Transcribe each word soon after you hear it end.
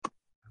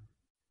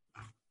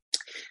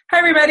Hi,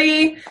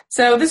 everybody.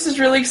 So this is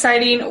really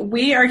exciting.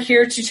 We are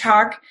here to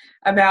talk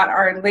about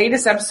our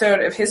latest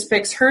episode of His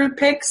Picks, Her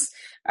Picks,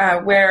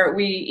 where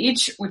we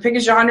pick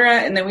a genre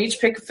and then we each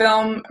pick a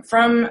film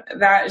from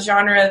that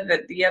genre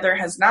that the other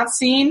has not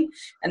seen.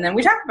 And then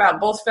we talk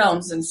about both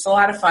films, and it's a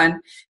lot of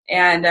fun.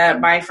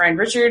 And my friend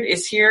Richard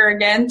is here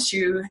again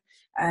to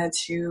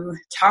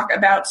talk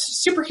about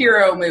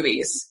superhero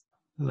movies.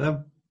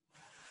 Hello.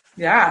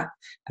 Yeah.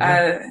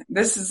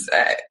 This is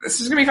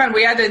gonna be fun.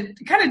 We had to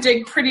kind of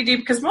dig pretty deep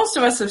because most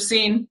of us have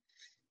seen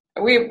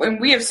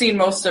we have seen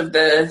most of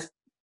the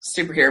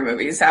superhero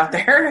movies out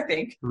there, I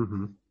think.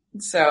 Mm-hmm.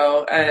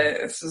 So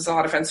this is a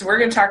lot of fun. So we're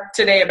going to talk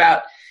today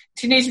about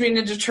Teenage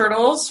Mutant Ninja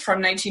Turtles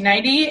from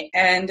 1990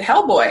 and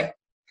Hellboy.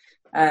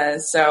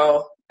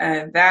 So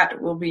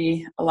that will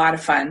be a lot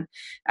of fun.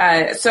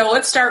 So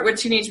let's start with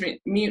Teenage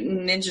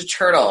Mutant Ninja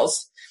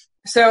Turtles.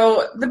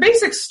 So the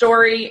basic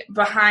story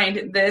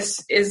behind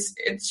this is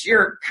it's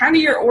your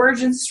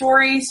origin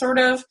story, sort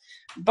of,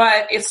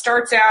 but it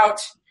starts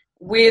out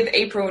with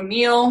April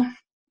O'Neil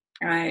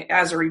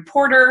as a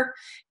reporter,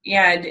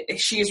 and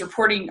she is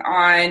reporting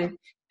on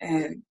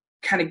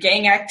kind of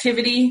gang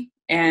activity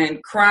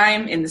and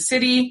crime in the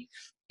city,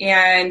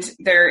 and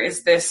there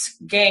is this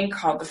gang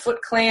called the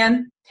Foot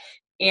Clan.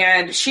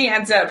 And she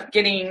ends up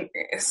getting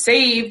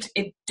saved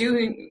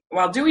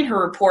while doing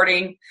her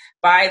reporting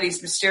by these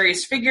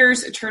mysterious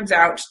figures. It turns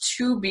out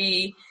to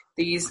be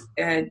these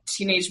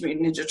Teenage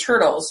Mutant Ninja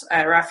Turtles,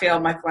 Raphael,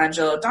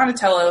 Michelangelo,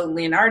 Donatello,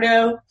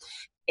 Leonardo.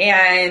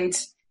 And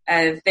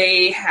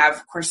they have,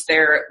 of course,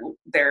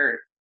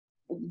 their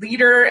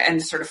leader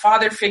and sort of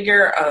father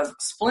figure of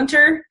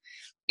Splinter.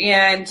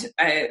 And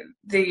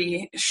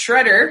the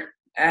Shredder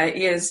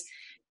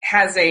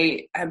has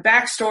a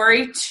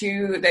backstory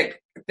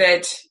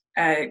that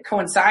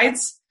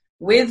coincides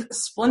with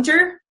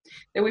Splinter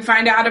that we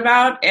find out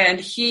about, and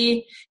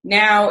he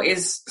now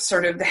is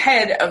sort of the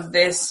head of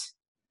this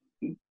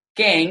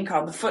gang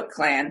called the Foot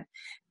Clan.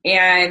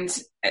 And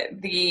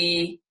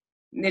the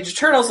Ninja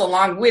Turtles,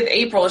 along with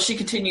April, as she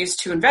continues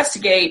to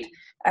investigate,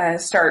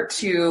 start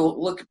to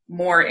look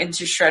more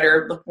into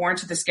Shredder, look more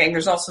into this gang.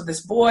 There's also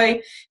this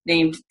boy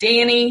named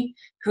Danny,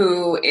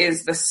 who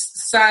is the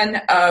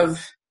son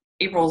of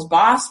April's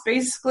boss,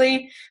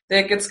 basically,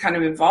 that gets kind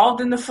of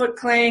involved in the Foot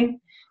Clan.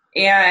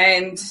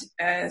 And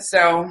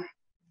so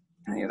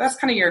that's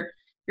kind of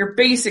your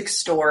basic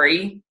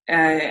story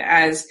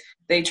as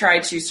they try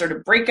to sort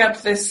of break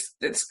up this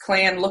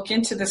clan, look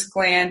into this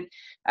clan.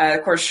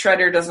 Of course,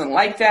 Shredder doesn't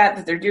like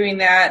that they're doing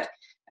that.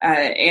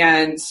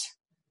 And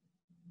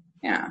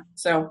yeah,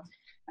 so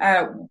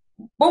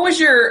what was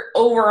your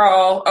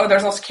overall... Oh,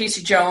 there's also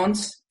Casey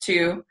Jones,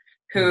 too,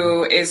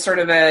 who is sort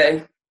of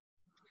a...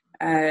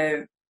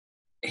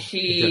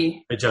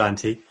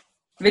 Vigilante.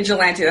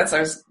 That's what I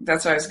was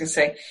going to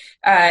say.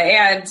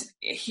 And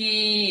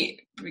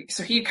he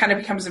kind of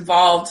becomes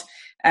involved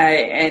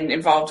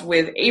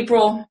with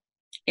April.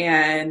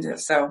 And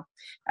so,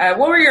 what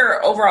were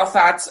your overall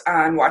thoughts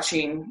on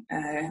watching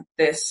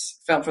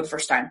this film for the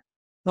first time?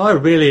 Oh, I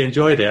really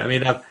enjoyed it. I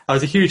mean, I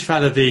was a huge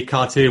fan of the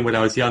cartoon when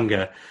I was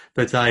younger,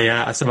 but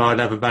I somehow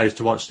never managed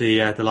to watch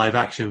the live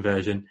action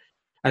version.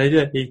 And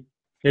it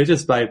was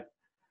just like...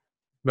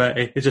 But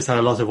it just had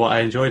a lot of what I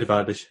enjoyed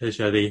about the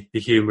show, the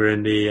humour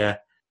and the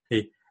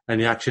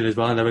action as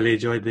well. And I really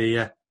enjoyed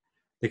the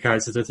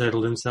characters of the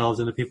turtle themselves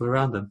and the people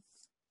around them.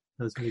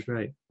 That was really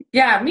great.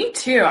 Yeah, me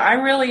too. I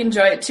really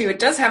enjoy it too. It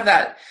does have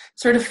that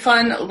sort of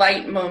fun,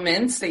 light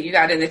moments that you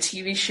got in the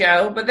TV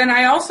show. But then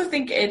I also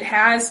think it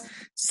has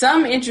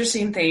some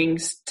interesting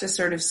things to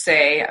sort of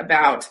say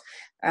about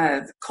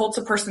cults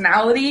of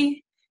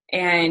personality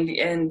and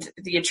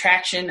the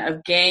attraction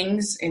of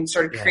gangs and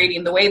sort of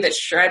creating the way that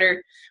Shredder...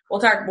 We'll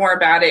talk more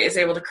about it, is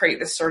able to create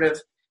this sort of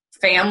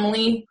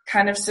family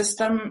kind of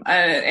system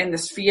and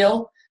this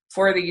feel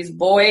for these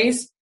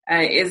boys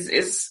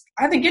is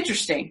I think,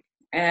 interesting.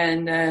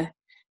 And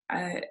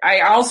I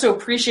also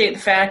appreciate the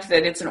fact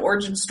that it's an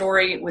origin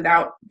story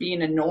without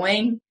being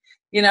annoying.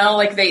 You know,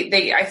 like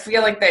I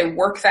feel like they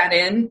work that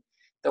in,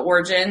 the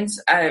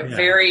origins,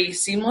 very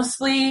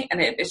seamlessly, and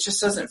it just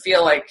doesn't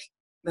feel like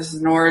this is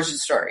an origin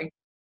story.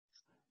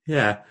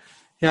 Yeah,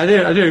 I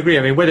do agree.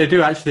 I mean, when they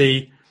do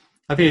actually...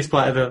 I think it's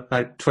quite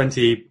like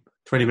 20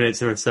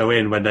 minutes or so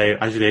in when they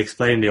actually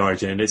explain the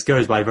origin. It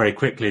goes by very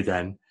quickly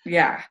then.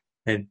 Yeah.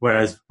 And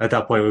whereas at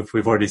that point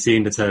we've already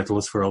seen the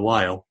turtles for a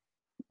while.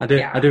 I do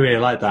really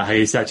like that, how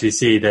you actually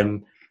see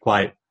them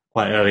quite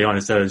early on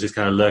instead of just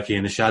kind of lurking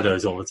in the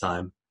shadows all the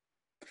time.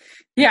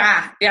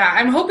 Yeah.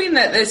 I'm hoping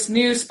that this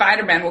new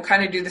Spider-Man will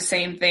kind of do the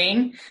same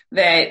thing,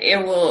 that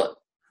it'll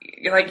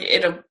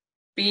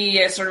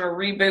be a sort of a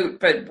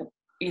reboot, but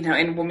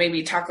and we'll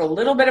maybe talk a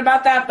little bit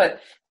about that,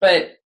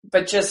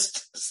 but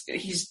just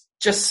he's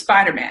just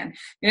Spider-Man.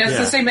 It's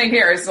the same thing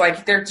here. It's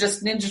like they're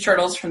just Ninja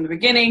Turtles from the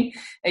beginning,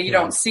 and you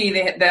don't see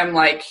them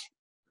like...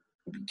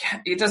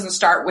 It doesn't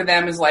start with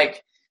them as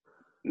like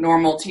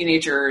normal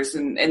teenagers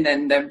and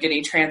then them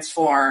getting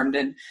transformed,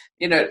 and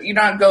you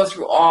don't go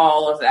through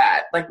all of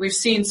that. Like, we've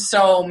seen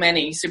so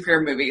many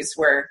superhero movies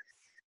where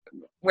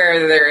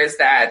where there is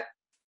that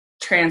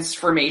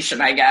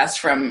transformation, I guess,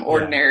 from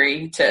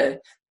ordinary to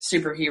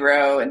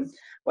superhero and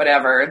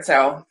whatever. And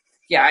so,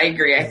 yeah, I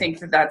agree. I think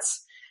that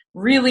that's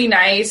really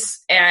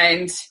nice.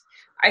 And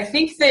I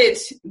think that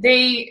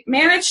they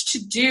managed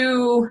to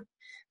do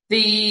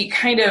the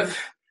kind of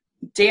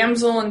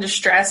damsel in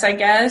distress, I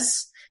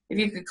guess, if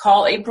you could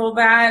call April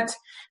that,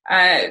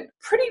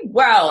 pretty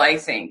well, I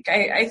think.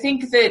 I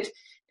think that,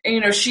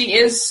 she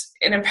is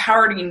an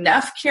empowered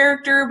enough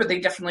character, but they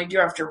definitely do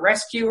have to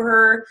rescue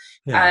her.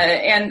 Yeah.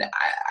 And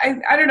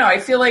I don't know, I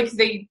feel like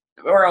they,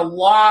 or a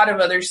lot of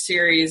other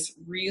series,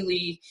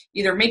 really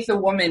either make the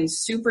woman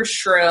super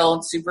shrill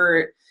and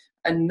super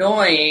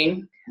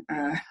annoying,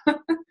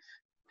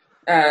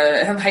 like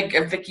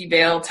a Vicky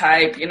Vale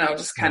type,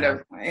 just kind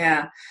of,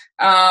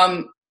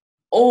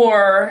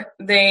 or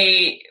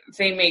they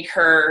make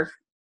her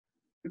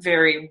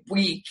very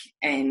weak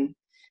and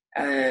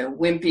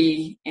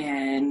wimpy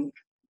and,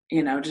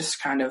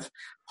 just kind of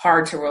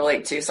hard to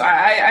relate to. So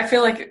I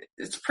feel like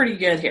it's pretty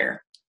good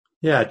here.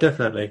 Yeah,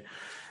 definitely.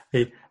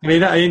 I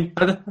mean,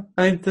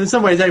 in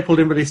some ways, April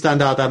didn't really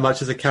stand out that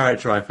much as a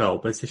character, I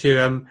felt, but she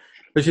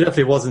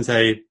definitely wasn't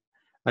a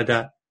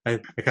kind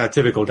of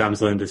typical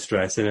damsel in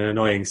distress in an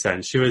annoying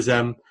sense. She was,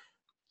 I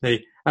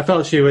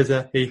felt she was,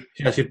 she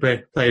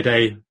actually played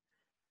a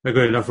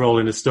good enough role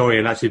in the story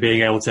and actually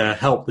being able to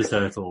help the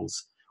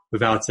turtles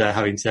without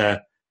having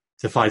to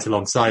fight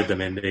alongside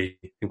them in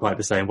quite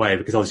the same way,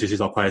 because obviously she's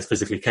not quite as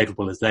physically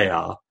capable as they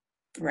are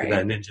with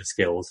their ninja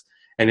skills.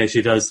 And then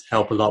she does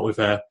help a lot with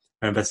her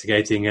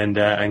investigating and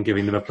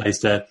giving them a place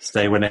to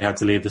stay when they have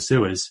to leave the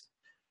sewers.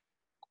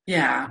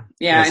 Yeah.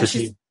 So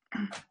she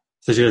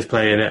does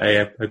play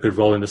a good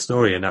role in the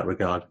story in that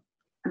regard.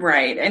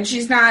 Right. And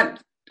she's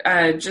not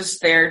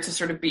just there to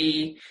sort of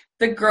be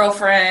the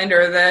girlfriend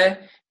or the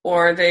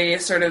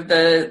sort of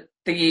the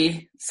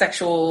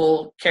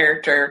sexual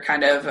character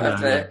kind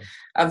of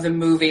of the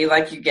movie,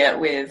 like you get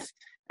with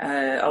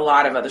a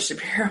lot of other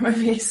superhero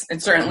movies,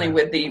 and certainly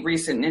with the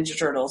recent Ninja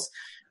Turtles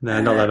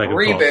not that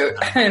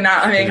reboot,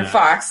 not Megan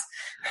Fox.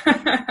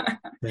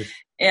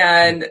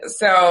 And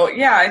so,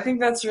 I think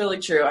that's really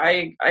true.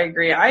 I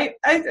agree. I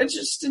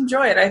just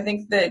enjoy it. I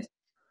think that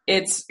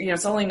it's,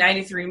 it's only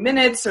 93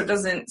 minutes, so it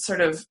doesn't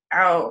sort of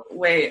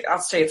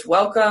outstay its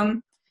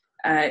welcome.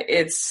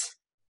 I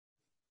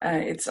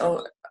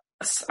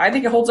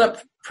think it holds up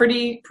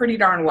pretty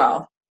darn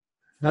well.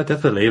 No,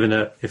 definitely. Even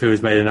if it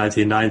was made in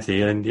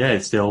 1990, and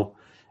it's still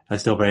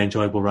very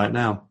enjoyable right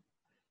now.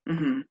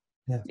 Mm-hmm.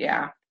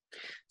 Yeah.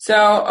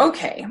 So,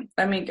 okay,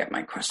 let me get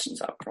my questions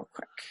up real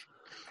quick.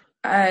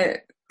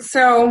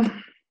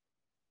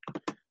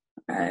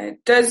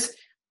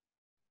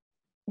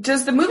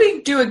 Does the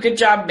movie do a good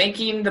job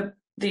making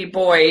the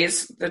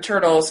boys, the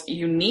turtles,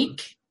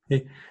 unique?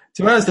 To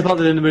be honest, I thought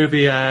that in the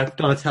movie,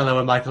 Donatello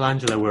and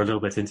Michelangelo were a little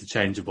bit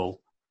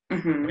interchangeable.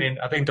 Mm-hmm. I mean,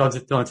 I think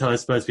Donatello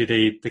is supposed to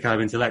be the kind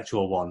of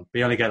intellectual one, but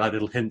you only get like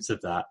little hints of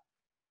that.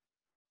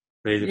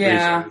 Where you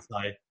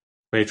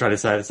try to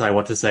decide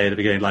what to say at the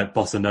beginning, like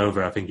Bossa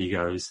Nova, I think he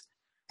goes.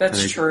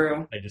 That's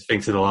true. They just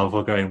think to the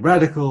level going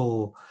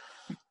radical,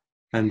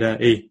 and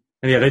they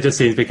just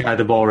seem to be kind of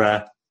the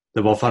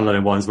more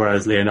fun-loving ones,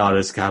 whereas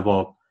Leonardo's kind of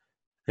more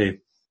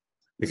the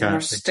kind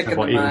of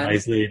more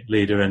evil-based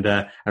leader, and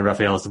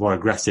Raphael's the more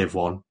aggressive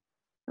one.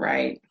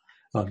 Right.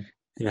 And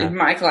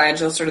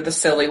Michelangelo's sort of the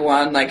silly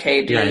one, like,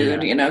 hey, dude,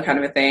 kind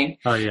of a thing.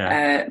 Oh,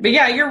 yeah. But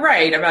you're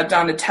right about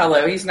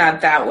Donatello. He's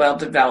not that well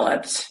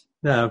developed.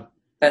 No.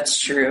 That's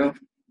true.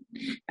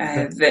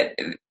 I think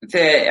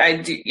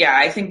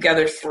the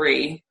other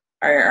three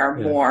are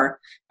more.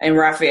 And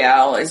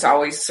Raphael is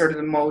always sort of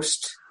the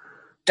most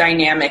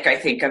dynamic, I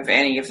think, of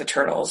any of the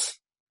turtles.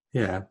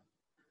 Yeah.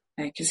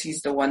 Because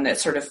he's the one that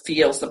sort of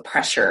feels the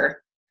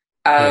pressure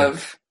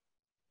of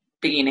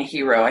being a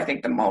hero, I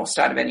think, the most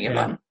out of any of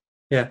them.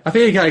 Yeah, I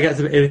think he kind of gets,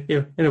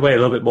 in a way, a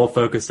little bit more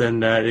focus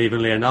than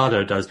even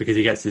Leonardo does, because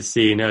he gets this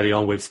scene early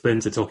on with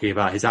Splinter talking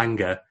about his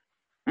anger.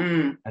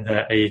 Mm.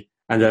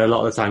 And a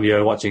lot of the time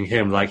you're watching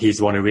him, like he's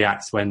the one who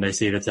reacts when they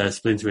see that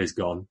Splinter is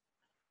gone.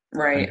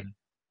 Right.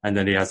 And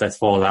then he has that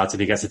fallout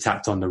and he gets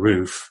attacked on the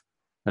roof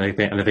and I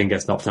think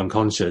gets knocked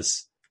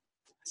unconscious.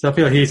 So I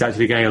feel like he's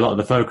actually getting a lot of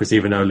the focus,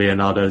 even though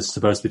Leonardo's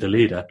supposed to be the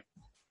leader.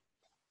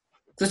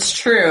 That's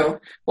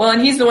true. Well,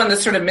 and he's the one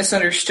that's sort of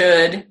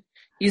misunderstood.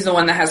 He's the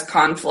one that has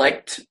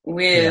conflict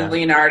with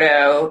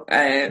Leonardo.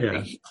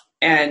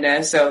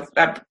 And so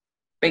that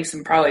makes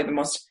him probably the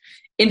most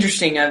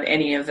interesting of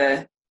any of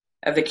the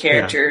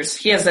characters.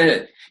 He has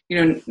a,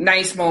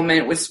 nice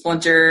moment with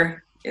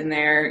Splinter in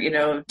there,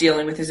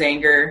 dealing with his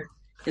anger,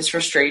 his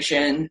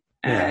frustration.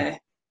 So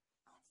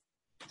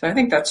I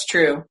think that's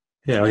true.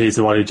 Yeah, he's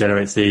the one who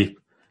generates the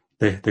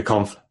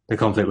conflict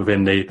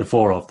within the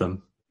four of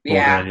them. More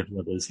than any of the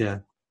others,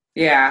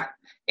 Yeah.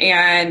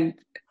 And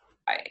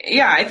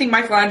I think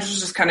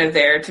Michelangelo's just kind of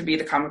there to be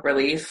the comic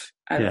relief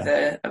of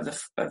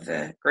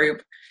the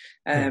group.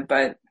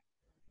 But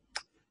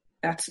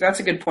that's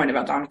a good point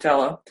about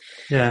Donatello.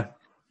 Yeah.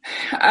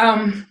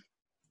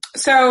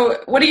 So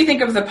what do you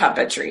think of the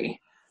puppetry?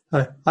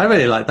 I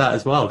really like that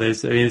as well.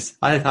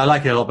 I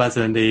like it a lot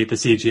better than the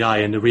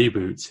CGI in the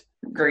reboot.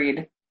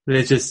 Agreed. But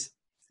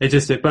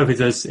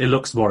it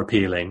looks more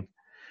appealing.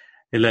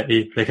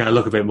 They kind of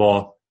look a bit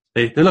more,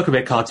 they look a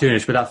bit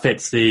cartoonish, but that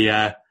fits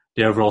the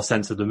overall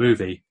sense of the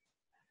movie.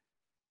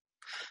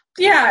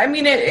 Yeah, I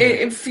mean,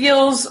 it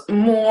feels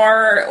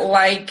more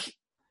like,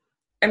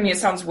 I mean, it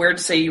sounds weird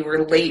to say you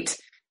relate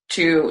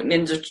to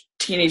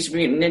Teenage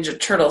Mutant Ninja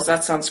Turtles.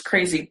 That sounds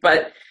crazy,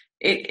 but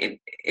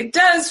it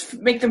does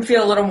make them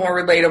feel a little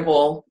more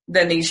relatable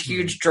than these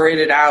huge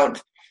droided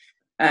out,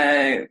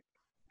 I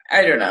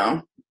don't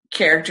know,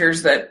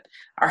 characters that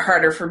are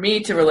harder for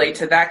me to relate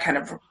to that kind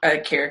of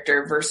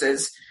character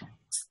versus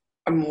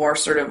a more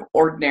sort of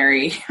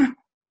ordinary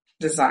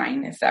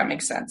design, if that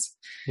makes sense.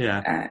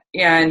 Yeah.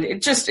 And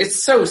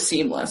it's so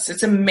seamless.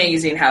 It's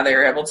amazing how they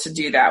were able to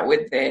do that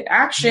with the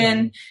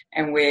action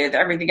and with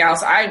everything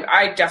else.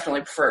 I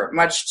definitely prefer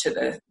much to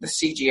the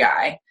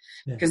CGI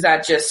because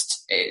that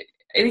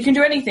you can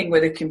do anything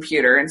with a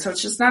computer. And so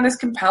it's just not as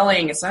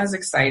compelling. It's not as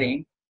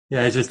exciting.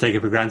 Yeah, it's just taken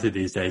for granted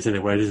these days, isn't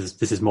it? Where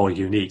this is more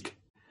unique.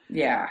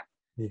 Yeah,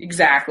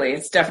 exactly.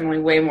 It's definitely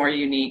way more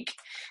unique.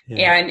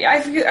 Yeah. And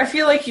I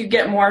feel like you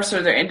get more sort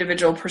of their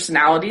individual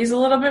personalities a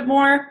little bit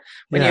more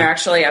when you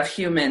actually have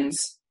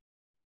humans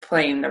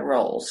playing the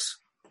roles.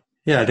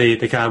 Yeah, they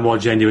kind of more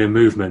genuine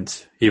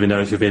movement, even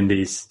though it's within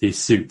these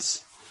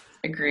suits.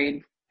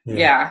 Agreed.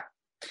 Yeah,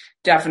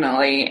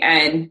 definitely.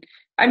 And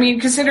I mean,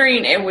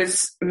 considering it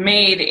was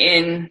made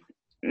in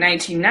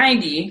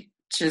 1990,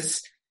 which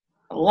is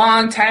a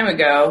long time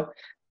ago,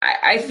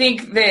 I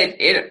think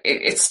that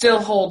it still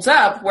holds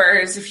up.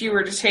 Whereas if you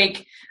were to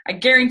take, I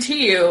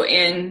guarantee you,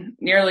 in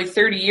nearly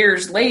 30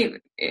 years, they'll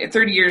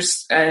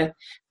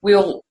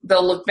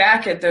look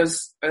back at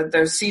those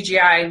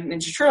CGI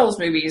Ninja Turtles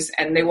movies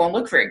and they won't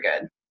look very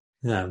good.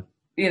 Yeah.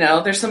 You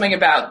know, there's something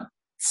about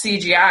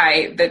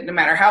CGI that no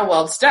matter how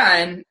well it's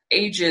done,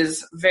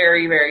 ages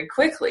very, very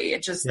quickly.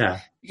 It just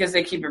because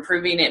they keep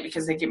improving it,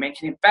 because they keep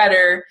making it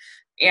better.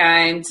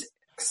 And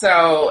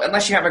so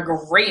unless you have a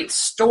great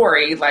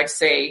story, like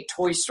say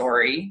Toy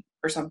Story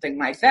or something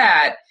like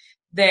that,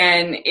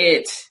 then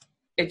it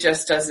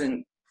just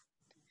doesn't,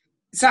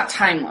 it's not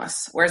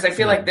timeless. Whereas I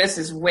feel like this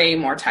is way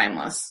more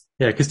timeless.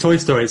 Yeah, because Toy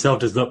Story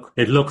itself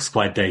looks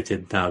quite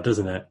dated now,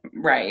 doesn't it?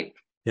 Right.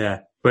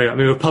 Yeah. But I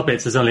mean, with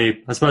puppets,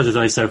 I suppose there's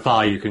only so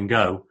far you can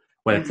go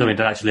when it's something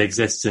that actually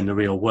exists in the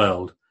real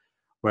world.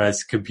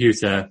 Whereas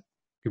computer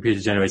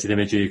generated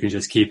imagery, you can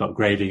just keep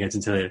upgrading it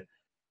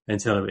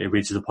until it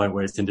reaches a point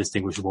where it's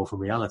indistinguishable from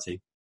reality.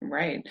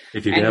 Right.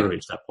 If you can ever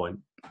reach that point.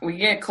 We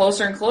get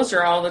closer and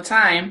closer all the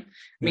time.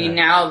 I mean,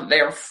 now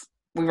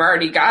we've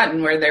already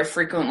gotten where they're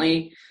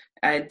frequently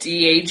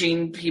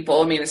de-aging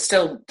people. I mean, it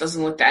still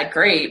doesn't look that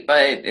great,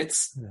 but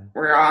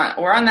we're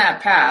on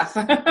that path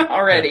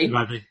already.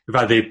 We've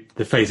had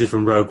the faces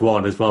from Rogue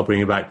One as well,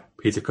 bringing back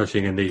Peter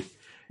Cushing and the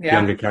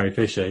younger Carrie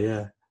Fisher.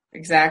 Yeah.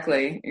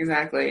 Exactly.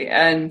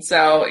 And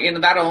so,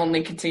 that'll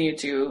only continue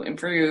to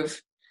improve.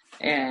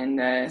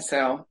 And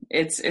so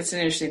it's an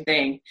interesting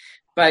thing.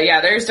 But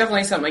yeah, there's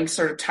definitely something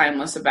sort of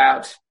timeless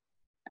about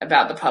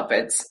the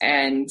puppets.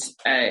 And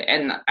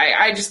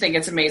I just think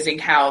it's amazing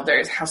how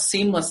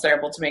seamless they're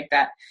able to make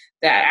that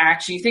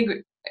action. You think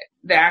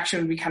the action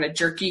would be kind of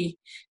jerky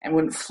and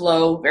wouldn't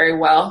flow very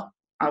well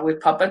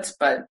with puppets,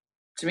 but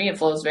to me it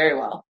flows very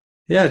well.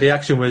 Yeah, the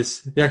action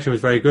was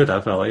very good.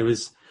 I felt it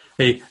was.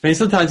 I mean,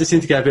 sometimes it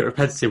seemed to get a bit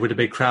repetitive with the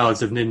big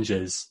crowds of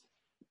ninjas,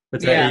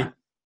 but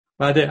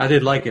I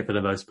did like it for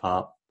the most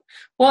part.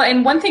 Well,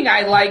 and one thing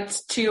I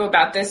liked too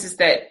about this is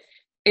that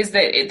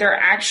there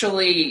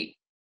actually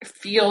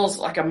feels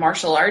like a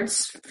martial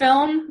arts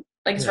film,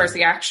 like as far as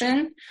the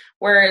action,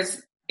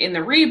 whereas in the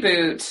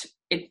reboot,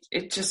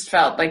 it just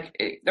felt like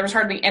there was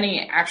hardly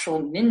any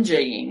actual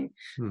ninjaing.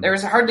 There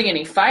was hardly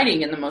any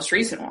fighting in the most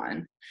recent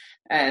one.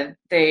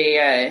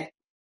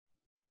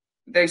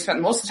 They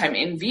spent most of the time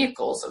in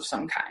vehicles of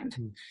some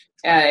kind.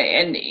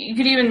 And you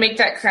could even make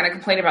that kind of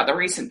complaint about the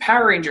recent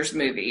Power Rangers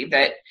movie,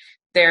 that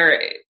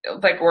they're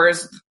like,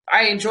 whereas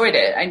I enjoyed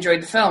it. I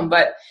enjoyed the film,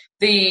 but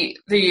the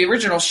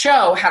original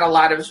show had a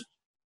lot of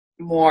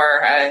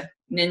more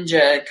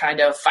ninja kind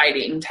of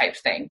fighting type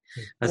thing.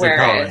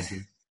 Whereas,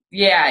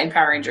 in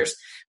Power Rangers.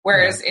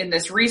 Whereas in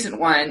this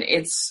recent one,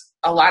 it's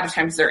a lot of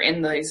times they're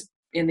in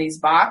these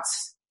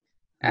bots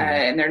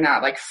and they're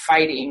not like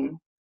fighting.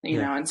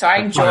 And so I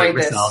enjoy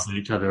this. At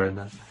each other in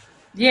that.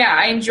 Yeah,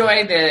 I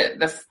enjoy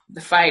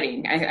the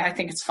fighting. I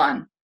think it's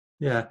fun.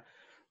 Yeah,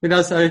 I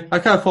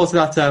kind of thought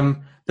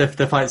that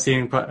the fight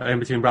scene in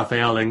between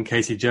Raphael and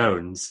Casey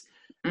Jones,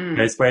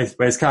 where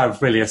it's kind of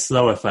really a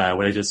slow affair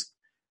where they just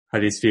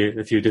had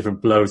a few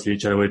different blows to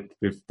each other with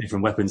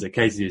different weapons that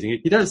Casey's using.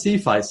 You don't see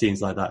fight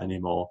scenes like that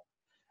anymore.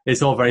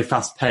 It's all very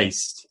fast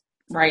paced.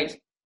 Right.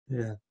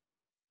 Yeah.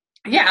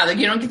 Yeah,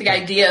 you don't get the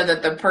idea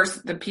that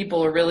the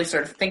people are really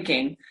sort of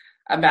thinking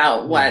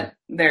about what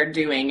they're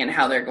doing and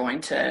how they're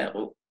going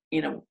to,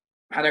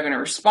 how they're going to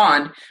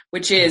respond,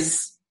 which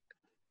is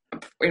an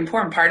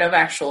important part of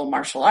actual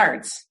martial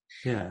arts.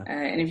 Yeah.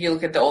 And if you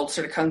look at the old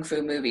sort of kung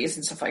fu movies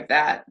and stuff like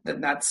that,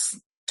 then that's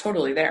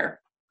totally there.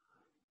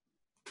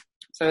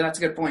 So that's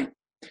a good point.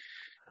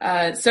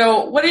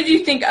 So what did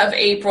you think of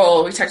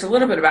April? We talked a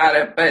little bit about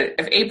it, but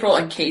of April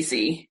and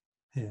Casey.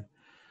 Yeah.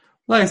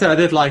 Like I said, I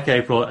did like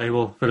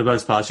April for the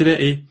most part. She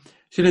didn't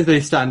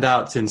really stand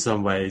out in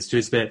some ways. She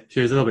was a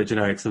little bit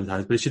generic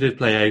sometimes, but she did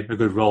play a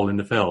good role in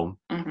the film.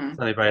 Mm-hmm. She's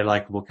a very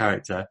likable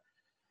character.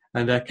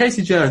 And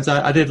Casey Jones,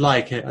 I did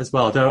like it as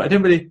well. Though we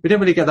didn't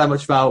really get that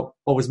much about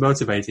what was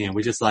motivating him.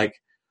 We just when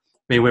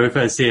we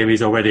first see him,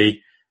 he's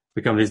already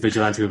become this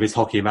vigilante with his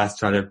hockey mask,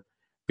 trying to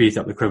beat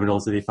up the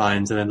criminals that he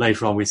finds. And then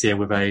later on, we see him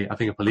with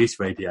a police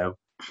radio,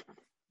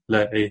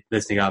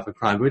 listening out for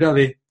crime. But we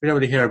don't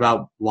really hear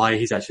about why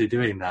he's actually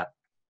doing that.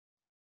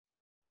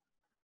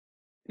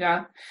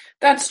 Yeah,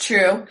 that's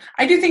true.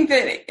 I do think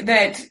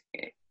that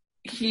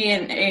he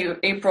and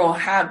April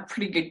have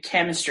pretty good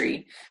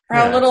chemistry. For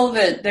how little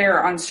that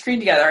they're on screen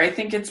together, I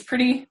think it's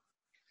pretty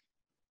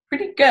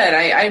good.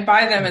 I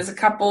buy them as a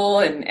couple,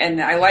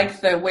 and I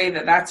like the way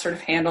that that's sort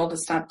of handled.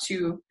 It's not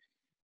too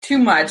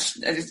much,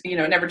 it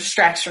never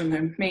distracts from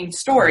the main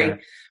story. Yeah.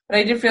 But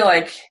I did feel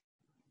like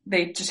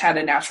they just had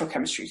a natural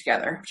chemistry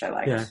together, which I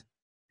liked.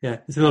 Yeah.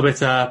 It's a little bit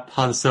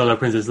Han Solo,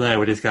 Princess Leia,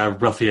 with this kind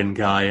of ruffian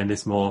guy and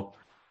this more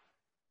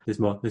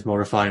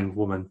refined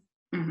woman.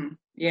 Mm-hmm.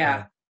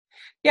 Yeah,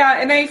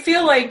 and I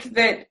feel like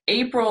that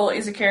April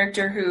is a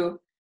character who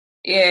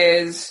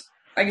is,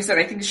 like I said,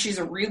 I think she's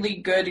a really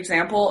good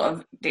example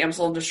of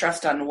damsel in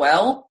distress done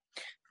well.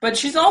 But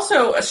she's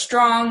also a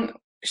strong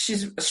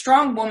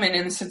woman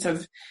in the sense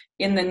of,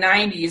 in the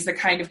 90s, the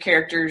kind of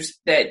characters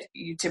that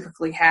you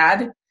typically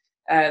had,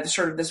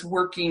 sort of this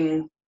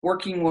working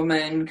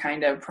woman,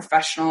 kind of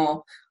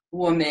professional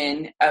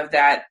woman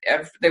that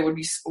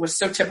was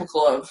so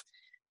typical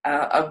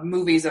of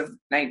movies of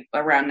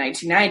around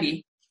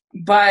 1990.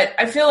 But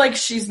I feel like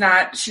she's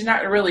not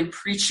really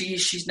preachy.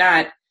 She's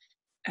not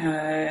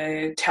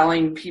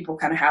telling people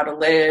kind of how to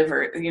live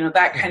or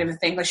that kind of a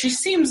thing. Like, she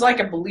seems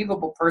like a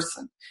believable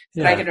person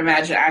that I can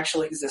imagine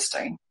actually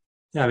existing.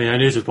 Yeah, I mean, I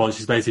news report,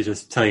 she's basically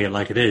just telling it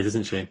like it is,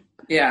 isn't she?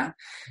 Yeah,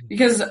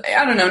 because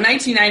I don't know,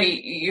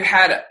 1990 you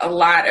had a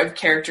lot of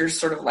characters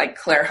sort of like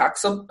Claire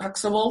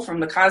Huxtable from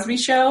the Cosby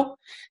Show.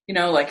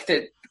 Like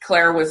that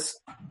Claire was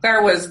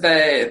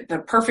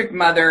the perfect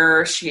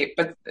mother. She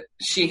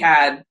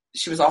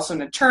was also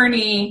an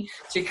attorney,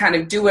 so you kind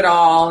of do it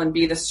all and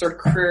be this sort of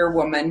career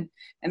woman.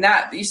 And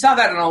that you saw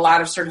that in a lot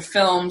of sort of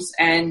films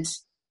and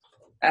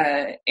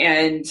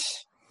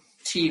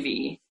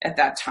TV at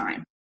that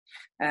time.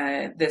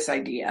 This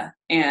idea,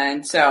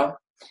 and so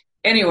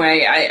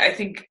anyway, I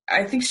think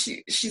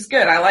she's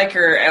good. I like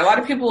her. A lot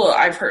of people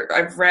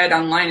I've read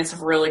online is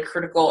really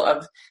critical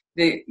of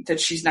that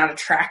she's not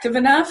attractive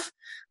enough,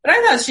 but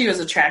I thought she was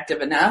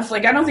attractive enough.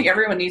 Like, I don't think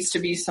everyone needs to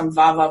be some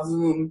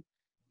va-va-voom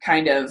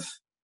kind of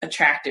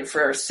attractive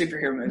for a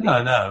superhero movie.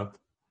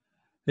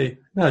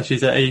 No, she's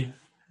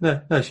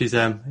she's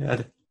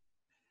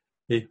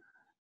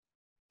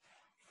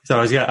So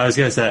I was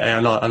going to say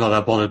I'm not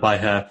that bothered by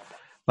her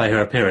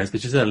appearance,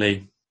 but she's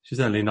certainly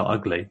not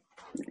ugly.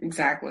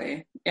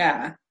 Exactly.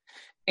 Yeah.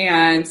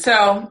 And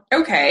so,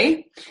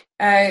 okay.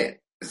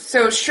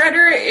 So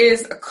Shredder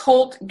is a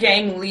cult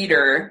gang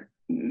leader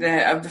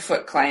of the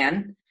Foot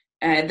Clan,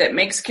 that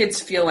makes kids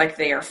feel like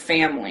they are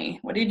family.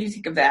 What did you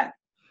think of that?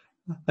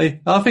 I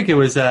think it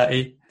was.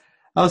 I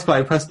was quite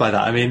impressed by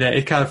that. I mean,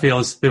 it kind of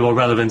feels a bit more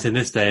relevant in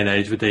this day and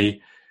age with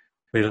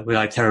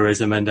like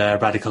terrorism and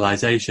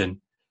radicalization.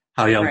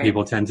 How young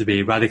people tend to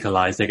be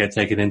radicalized. They get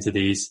taken into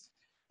these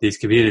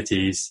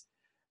communities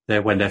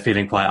when they're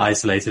feeling quite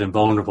isolated and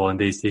vulnerable, and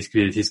these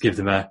communities give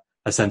them a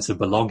sense of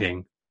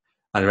belonging,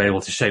 and they're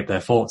able to shape their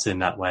thoughts in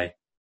that way.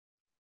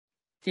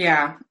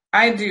 Yeah,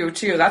 I do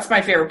too. That's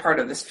my favorite part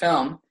of this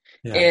film.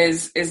 Yeah.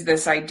 Is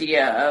this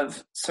idea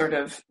of sort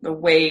of the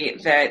way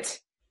that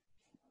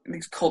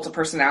these cult of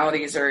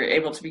personalities are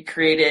able to be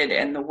created,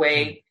 and the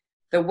way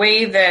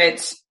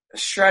that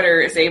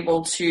Shredder is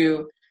able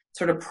to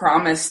sort of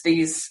promise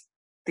these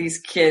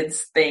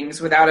kids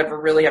things without ever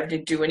really having to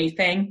do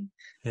anything.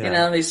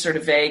 Yeah. These sort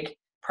of vague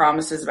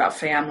promises about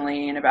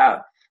family and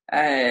about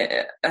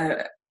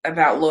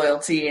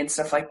loyalty and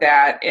stuff like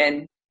that.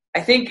 And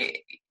I think,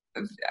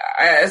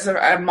 as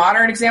a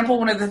modern example,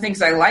 one of the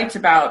things I liked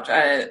about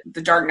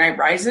The Dark Knight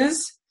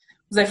Rises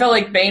was I felt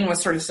like Bane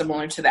was sort of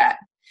similar to that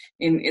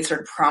in sort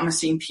of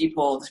promising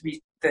people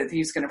that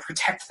he's going to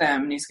protect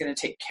them and he's going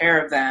to take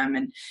care of them,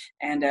 and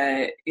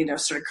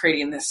sort of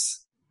creating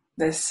this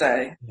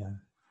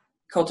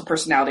cult of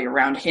personality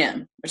around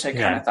him, which I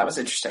kind of thought was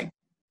interesting.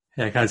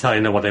 Yeah, kind of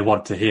telling them what they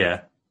want to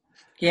hear.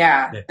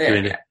 Yeah.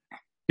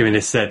 Giving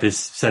this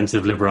sense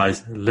of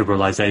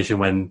liberalization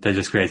when they're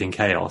just creating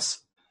chaos.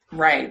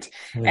 Right.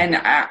 Yeah. And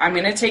I'm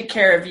going to take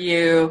care of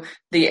you.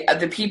 The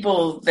other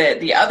people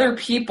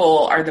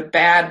are the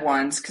bad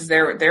ones, because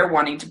they're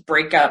wanting to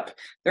break up.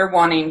 They're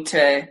wanting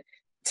to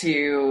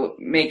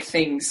make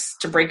things,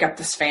 to break up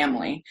this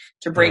family,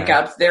 to break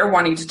up. They're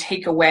wanting to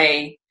take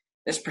away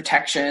this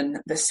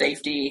protection, this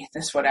safety,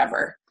 this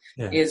whatever.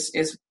 Yeah.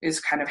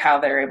 is kind of how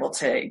they're able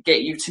to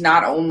get you to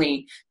not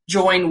only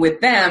join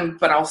with them,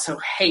 but also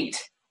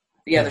hate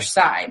the other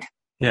side.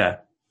 Yeah.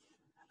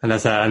 And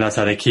that's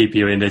how they keep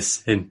you in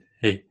this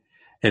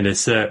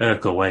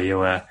circle where you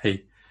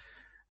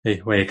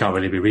where you can't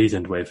really be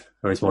reasoned with,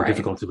 or it's more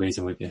difficult to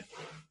reason with you.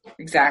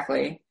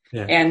 Exactly.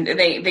 Yeah. And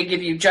they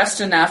give you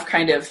just enough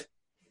kind of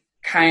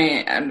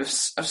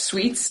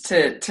sweets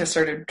to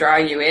sort of draw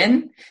you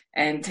in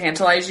and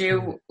tantalize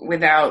you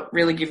without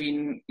really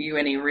giving you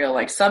any real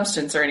like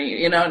substance or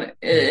any,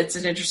 it's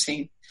an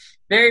interesting,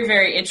 very,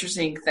 very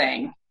interesting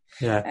thing.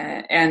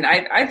 Yeah. And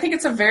I think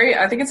it's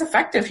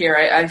effective here.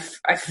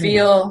 I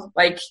feel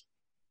like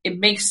it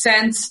makes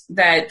sense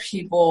that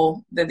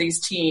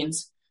these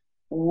teens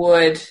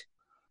would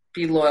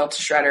be loyal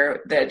to Shredder,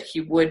 that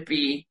he would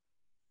be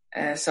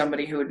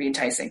somebody who would be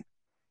enticing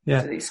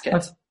to these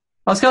kids.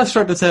 I was kind of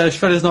struck that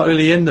Shredder's not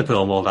really in the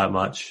film all that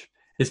much.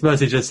 It's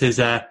mostly just his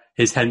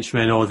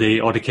henchmen or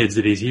the kids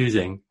that he's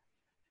using.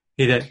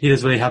 He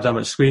doesn't really have that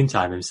much screen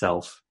time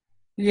himself.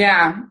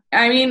 Yeah.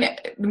 I mean,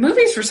 the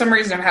movies for some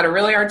reason have had a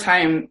really hard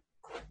time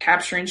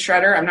capturing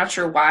Shredder. I'm not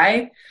sure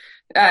why.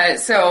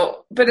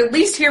 But at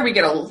least here we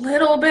get a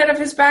little bit of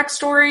his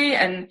backstory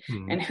and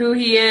who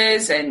he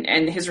is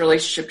and his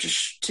relationship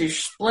to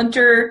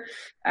Splinter,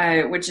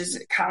 which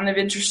is kind of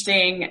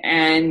interesting.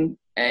 And,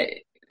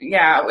 a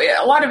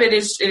lot of it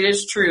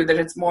is true that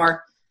it's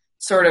more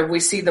sort of, we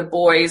see the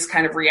boys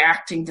kind of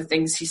reacting to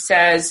things he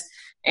says,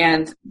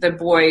 and the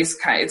boys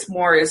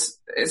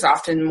is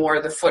often more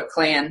the Foot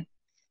Clan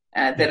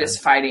that is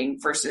fighting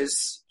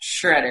versus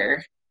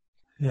Shredder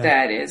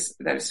that is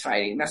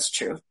fighting. That's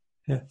true.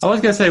 Yeah. I was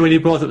going to say, when you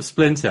brought up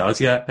Splinter, I was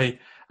going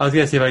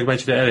to see if I could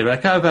mention it earlier,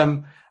 but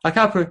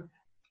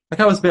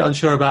I was a bit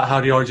unsure about how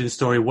the origin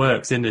story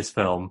works in this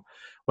film,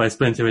 where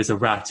Splinter is a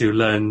rat who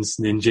learns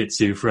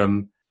ninjutsu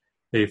from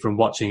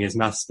watching his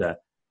master.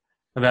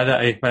 I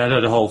mean, I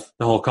know the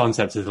whole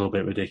concept is a little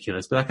bit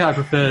ridiculous, but I kind of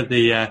prefer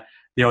the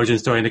origin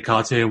story in the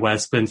cartoon where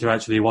Splinter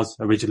actually was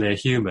originally a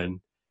human,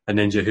 a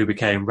ninja who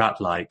became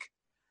rat-like,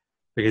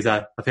 because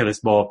I feel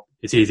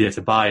it's easier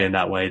to buy in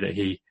that way that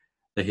he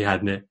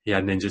had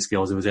ninja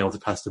skills and was able to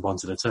pass them on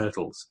to the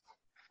turtles.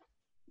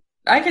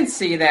 I can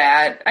see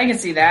that.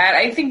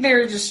 I think they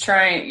were just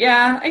trying.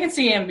 Yeah, I can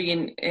see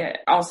him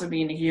also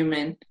being a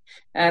human.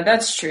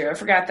 That's true. I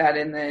forgot that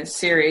in the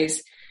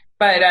series.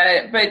 But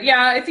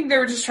yeah, I think they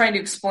were just trying to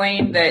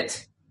explain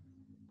that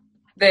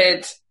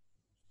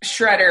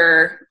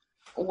Shredder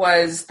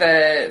was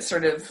the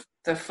sort of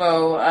the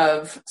foe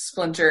of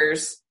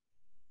Splinter's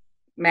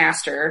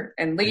master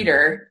and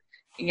leader,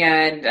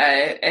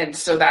 and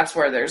so that's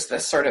where there's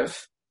this sort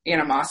of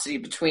animosity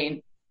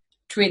between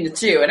the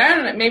two. And I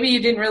don't know, maybe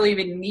you didn't really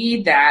even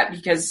need that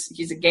because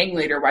he's a gang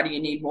leader. Why do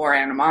you need more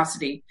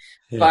animosity?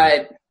 Yeah.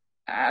 But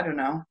I don't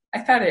know. I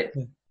thought it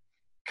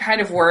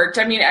kind of worked.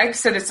 I mean, like I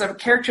said, it's a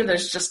character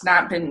that's just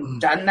not been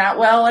done that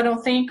well, I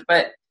don't think,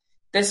 but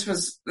this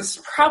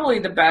is probably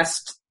the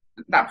best,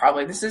 not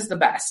probably, this is the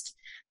best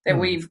that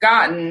we've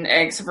gotten,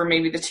 except for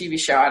maybe the TV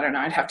show. I don't know.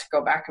 I'd have to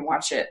go back and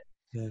watch it.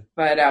 Yeah.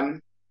 But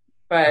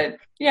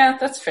yeah,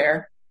 that's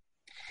fair.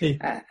 He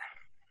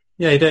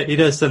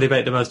does still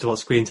make the most of what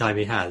screen time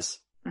he has.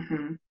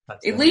 Mm-hmm.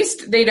 At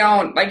least they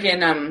don't, like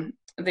in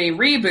the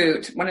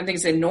reboot, one of the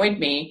things that annoyed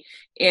me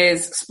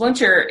is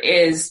Splinter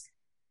is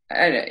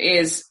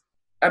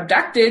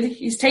abducted,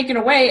 he's taken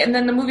away, and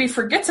then the movie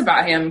forgets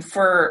about him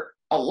for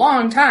a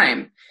long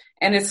time.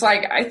 And it's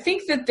like, I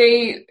think that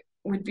they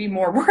would be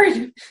more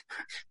worried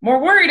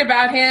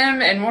about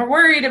him and more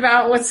worried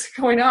about what's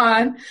going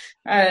on.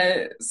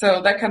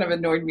 So that kind of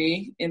annoyed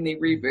me in the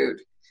reboot.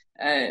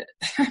 I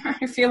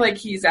feel like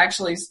he's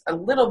actually a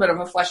little bit of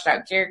a fleshed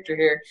out character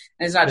here,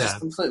 and is not just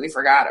completely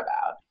forgot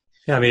about.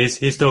 Yeah, I mean,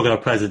 he's still got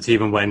a presence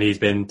even when he's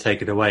been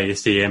taken away. You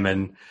see him,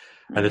 and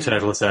the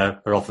turtles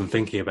are often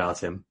thinking about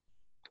him.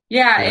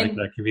 Yeah, and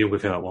they commune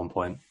with him at one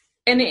point.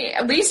 And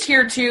at least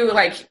here too,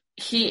 like,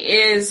 he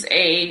is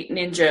a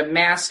ninja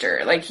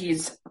master. Like,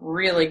 he's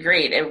really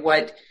great at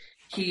what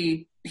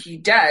he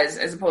does,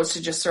 as opposed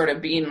to just sort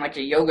of being like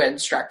a yoga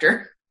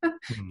instructor,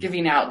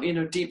 giving out,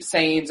 deep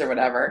sayings or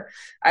whatever.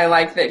 I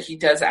like that he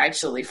does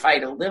actually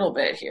fight a little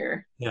bit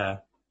here. Yeah.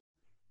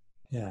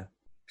 Yeah.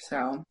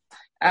 So,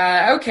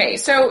 okay.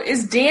 So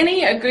is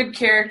Danny a good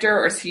character,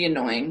 or is he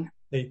annoying?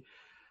 I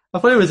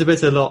thought it was a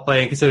bit a lot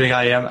playing, considering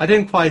I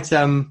didn't quite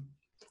I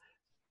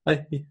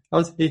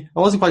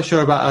wasn't quite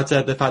sure about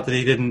the fact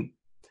that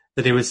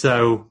he was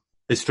so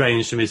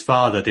estranged from his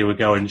father that he would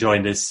go and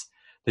join this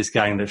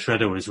gang that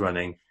Shredder was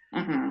running.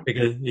 Mm-hmm.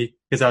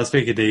 Because I was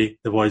thinking the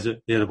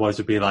other boys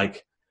would be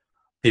like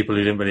people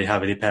who didn't really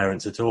have any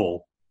parents at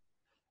all,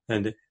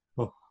 and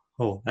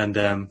so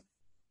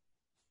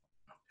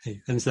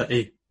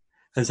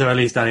at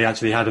least Danny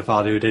actually had a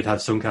father who did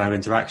have some kind of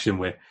interaction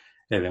with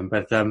him.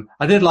 But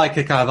I did like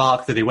the kind of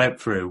arc that he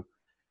went through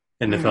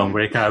in the film,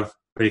 where he kind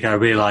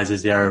of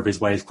realizes the error of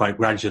his ways quite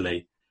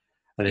gradually,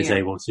 and is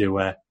able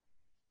to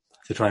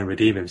try and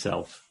redeem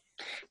himself.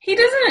 He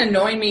doesn't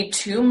annoy me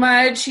too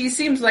much. He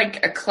seems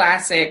like a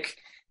classic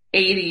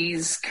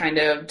 80s kind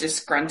of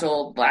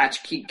disgruntled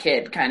latchkey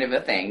kid kind of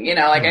a thing. You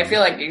know, like I feel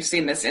like you've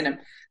seen this in a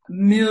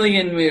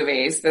million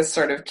movies, this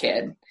sort of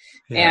kid.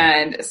 Yeah.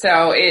 And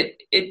so it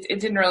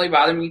didn't really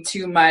bother me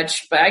too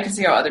much, but I can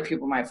see how other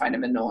people might find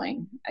him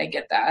annoying. I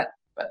get that,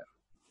 but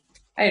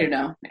I don't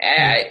know.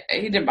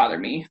 He didn't bother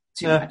me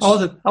too much.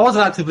 I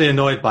wasn't actively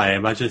annoyed by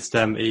him. I just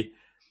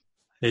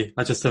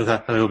I just had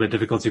a little bit of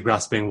difficulty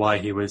grasping why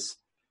he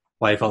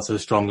felt so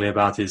strongly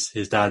about his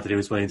dad that he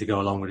was willing to go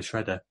along with a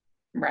shredder.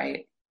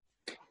 Right.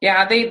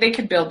 Yeah, they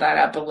could build that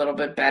up a little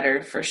bit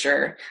better for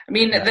sure. I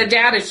mean, the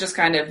dad is just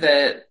kind of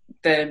the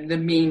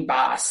mean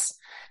boss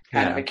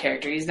kind of a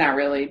character. He's not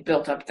really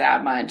built up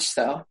that much,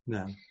 so.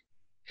 No.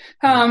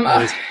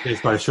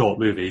 It's quite a short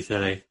movie, so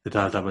they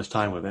don't have that much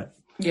time with it.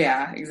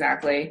 Yeah,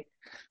 exactly.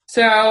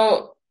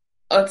 So,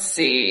 let's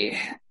see.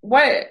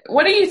 What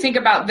do you think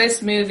about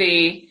this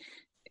movie?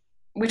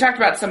 We talked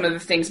about some of the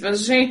things, but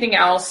is there anything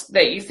else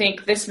that you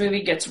think this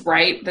movie gets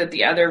right that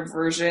the other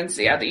versions,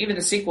 even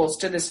the sequels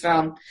to this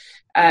film,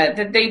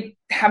 that they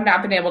have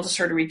not been able to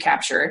sort of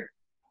recapture?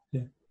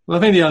 Yeah. Well,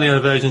 I think the only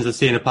other versions I've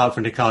seen apart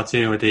from the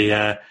cartoon were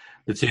the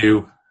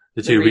two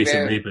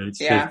recent reboots,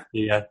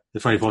 the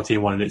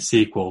 2014 one and its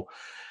sequel.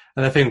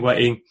 And I think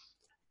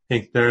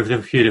there are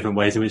a few different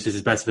ways in which this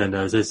is better than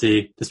those. There's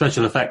the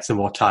special effects are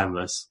more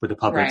timeless with the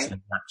puppets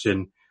and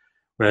action,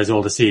 whereas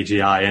all the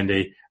CGI and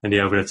the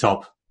over the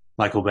top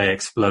Michael Bay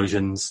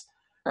explosions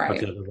of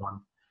the other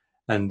one,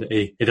 and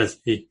the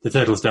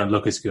turtles don't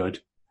look as good.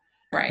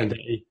 Right. And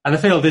I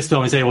feel this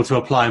film is able to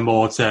apply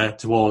more to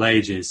all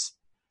ages,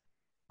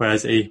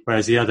 whereas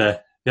the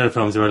other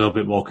films are a little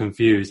bit more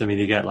confused. I mean,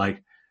 you get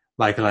like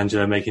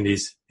Michelangelo making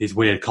these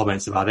weird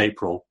comments about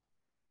April,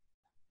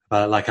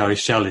 about like how his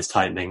shell is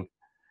tightening.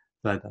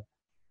 Like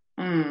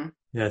that.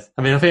 Yes,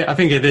 I mean, I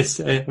think in this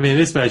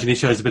version he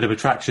shows a bit of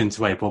attraction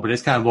to April, but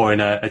it's kind of more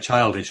in a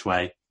childish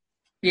way.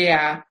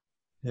 Yeah.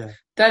 Yeah,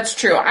 that's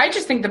true. I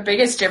just think the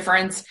biggest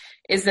difference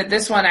is that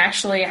this one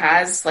actually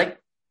has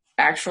like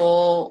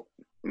actual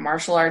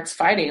martial arts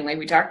fighting, like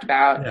we talked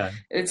about. Yeah.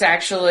 It's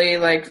actually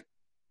like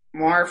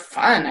more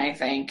fun. I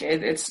think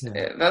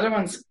the other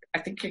ones I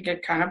think could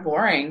get kind of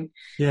boring.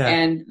 Yeah,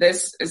 and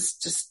this is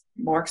just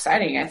more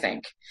exciting, I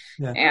think.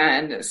 Yeah.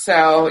 And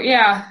so,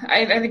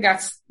 I think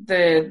that's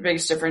the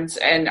biggest difference,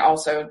 and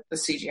also the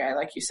CGI,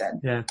 like you said.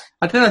 Yeah,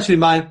 I didn't actually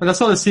mind when I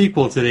saw the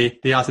sequel to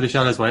the Art of the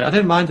Shadows one. I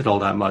didn't mind it all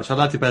that much. I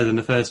liked it better than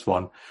the first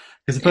one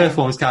because the first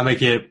one was kind of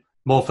making it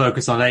more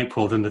focused on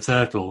April than the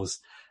turtles,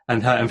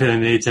 and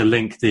feeling the need to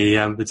link the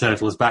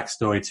turtles'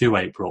 backstory to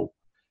April,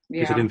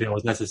 which I didn't feel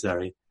was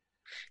necessary.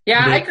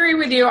 Yeah, I agree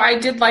with you. I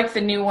did like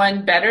the new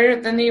one better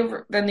than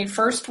the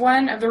first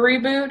one of the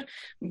reboot,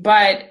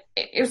 but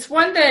it's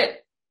one that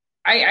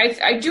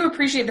I do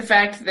appreciate the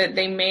fact that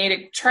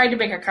they tried to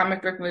make a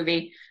comic book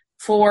movie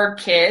for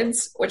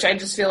kids, which I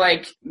just feel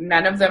like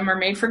none of them are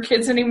made for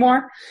kids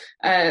anymore.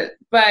 But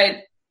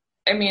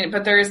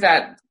there is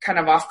that kind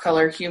of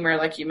off-color humor,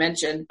 like you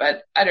mentioned.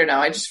 But I don't know.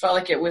 I just felt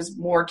like it was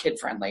more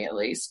kid-friendly, at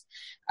least.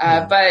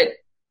 But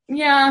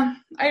yeah,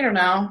 I don't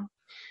know.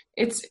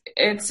 It's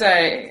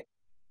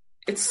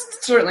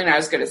certainly not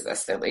as good as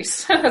this, at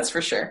least. That's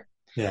for sure.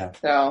 Yeah.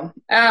 So,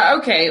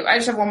 okay, I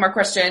just have one more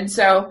question.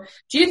 So,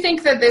 do you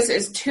think that this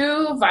is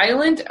too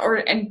violent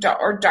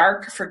or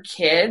dark for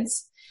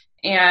kids?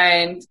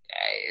 And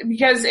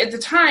because at the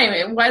time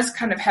it was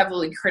kind of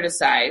heavily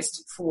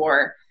criticized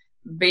for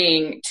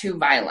being too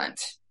violent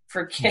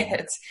for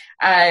kids.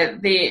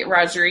 The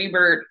Roger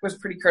Ebert was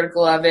pretty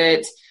critical of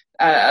it.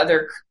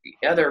 Other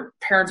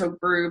parental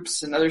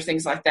groups and other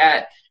things like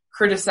that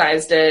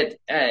criticized it,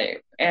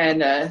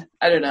 and I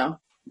don't know.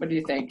 What do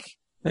you think?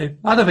 I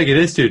don't think it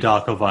is too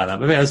dark or violent.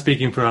 Maybe I'm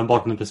speaking from a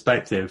modern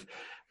perspective,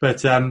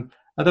 but I don't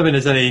think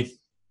there's any.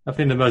 I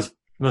think the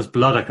most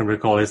blood I can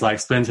recall is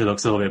like Splinter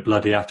looks a little bit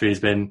bloody after he's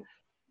been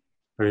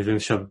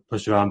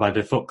pushed around by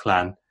the Foot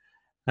Clan,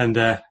 and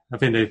I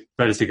think the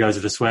furthest it goes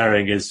with the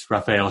swearing is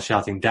Raphael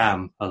shouting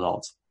 "damn" a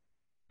lot.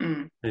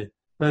 But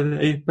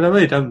I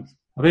really don't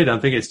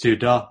think it's too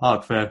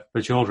dark for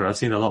children. I've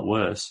seen a lot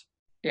worse.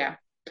 Yeah.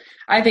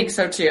 I think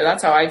so too.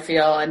 That's how I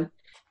feel.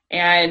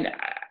 And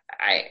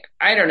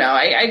I don't know.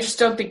 I just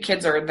don't think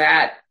kids are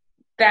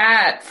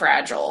that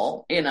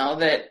fragile,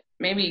 that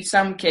maybe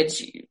some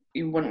kids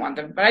you wouldn't want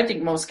them, but I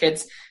think most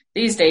kids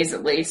these days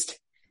at least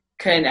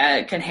can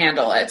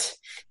handle it.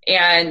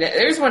 And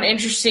there's one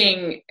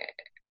interesting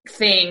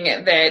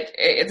thing that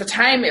at the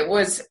time it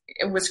was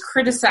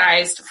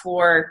criticized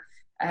for,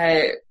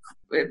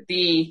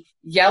 the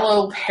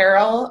yellow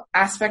peril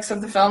aspects of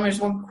the film. There's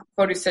one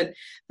quote who said,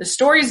 "The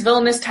story's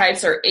villainous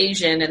types are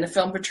Asian, and the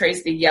film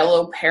portrays the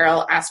yellow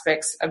peril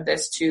aspects of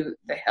this to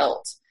the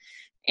hilt."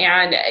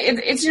 And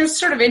it's just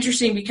sort of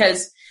interesting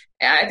because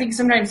I think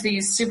sometimes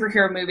these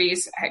superhero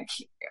movies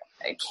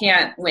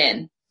can't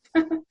win.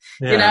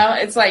 Yeah.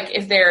 It's like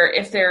if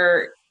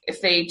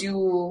they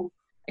do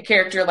a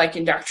character like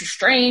in Doctor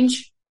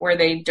Strange, where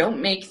they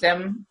don't make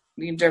them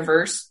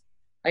diverse,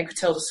 like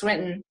Tilda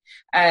Swinton,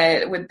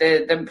 with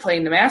them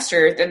playing the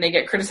Master, then they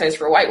get criticized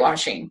for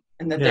whitewashing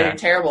and that they're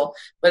terrible.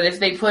 But if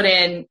they put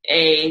in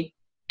a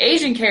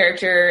Asian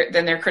character,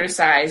 then they're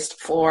criticized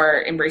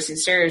for embracing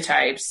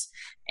stereotypes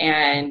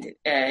and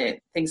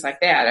things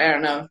like that. I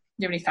don't know. Do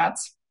you have any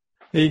thoughts?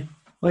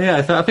 Well, yeah,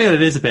 I feel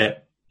it is a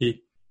bit. I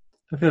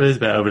feel it is a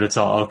bit over the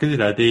top because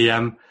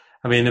Shredder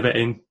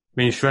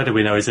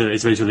we know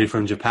is originally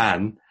from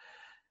Japan,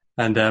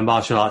 and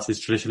martial arts is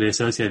traditionally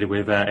associated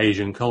with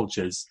Asian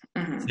cultures.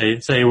 Mm-hmm.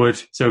 So it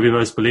would be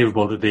most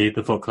believable that the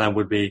Foot Clan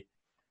would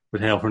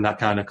hail from that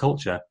kind of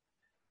culture,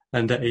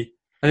 and it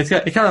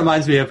kind of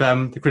reminds me of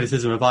the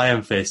criticism of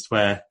Iron Fist,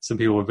 where some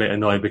people were a bit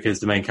annoyed because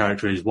the main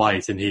character is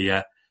white and he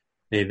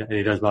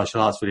does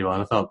martial arts really well.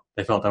 And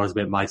they felt that was a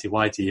bit mighty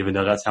whitey, even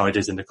though that's how it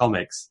is in the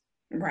comics.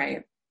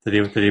 Right. That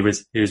he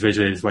was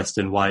originally this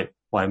Western white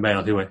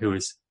male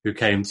who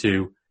came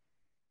to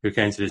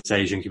this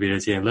Asian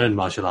community and learned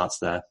martial arts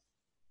there.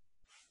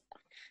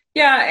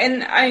 Yeah,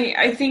 and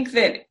I think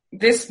that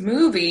this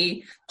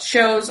movie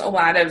shows a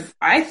lot of,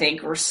 I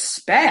think,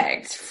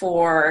 respect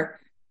for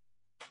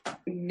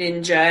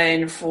ninja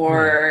and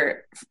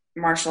for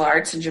martial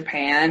arts in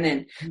Japan,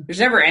 and there's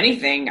never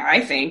anything,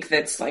 I think,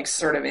 that's like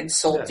sort of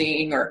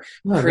insulting or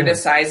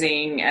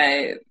criticizing.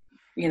 I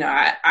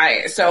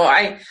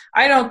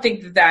don't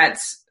think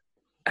that's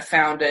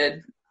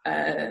founded.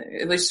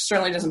 At least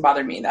certainly doesn't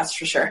bother me. That's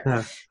for sure.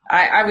 Yeah.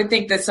 I would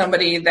think that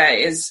somebody that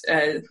is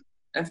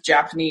of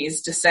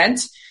Japanese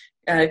descent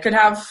could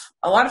have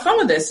a lot of fun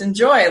with this,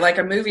 enjoy like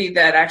a movie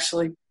that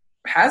actually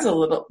has a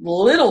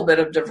little bit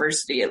of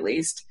diversity at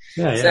least.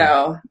 Yeah.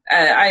 So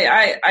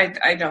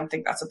I don't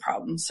think that's a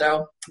problem.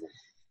 So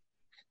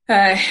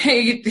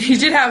he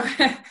did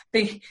have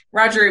the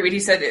Roger Ebert. He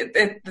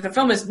said the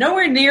film is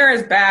nowhere near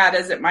as bad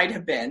as it might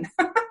have been.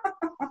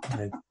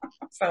 Right.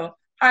 So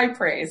high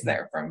praise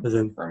there from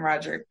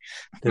Roger.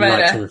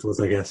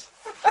 Turtles, I guess.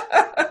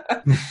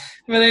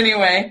 But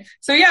anyway,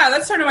 so yeah,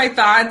 that's sort of my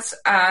thoughts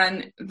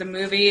on the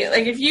movie.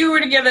 Like, if you were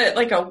to give it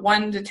like a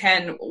 1 to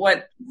 10,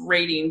 what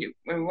grade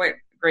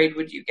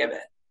would you give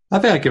it? I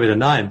think I'd give it a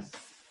 9.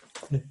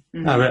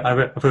 Mm-hmm.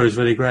 I thought it was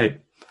really great.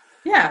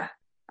 Yeah,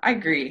 I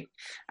agree.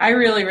 I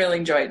really, really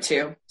enjoyed it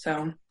too.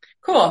 So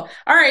cool.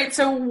 All right,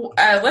 so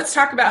let's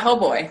talk about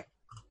Hellboy.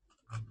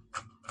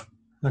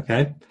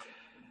 Okay.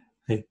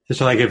 So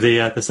shall I give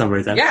the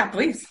summary then? Yeah,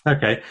 please.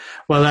 Okay.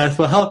 Well,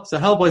 so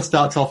Hellboy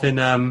starts off in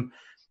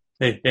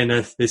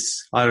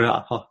this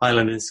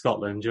island in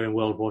Scotland during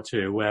World War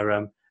II,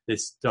 where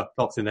this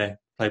doctor there,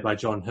 played by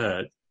John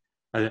Hurt,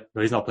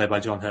 he's not played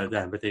by John Hurt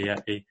then, but he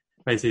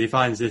basically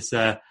finds this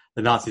the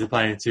Nazis are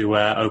planning to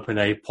open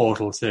a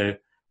portal to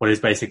what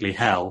is basically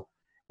hell,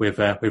 with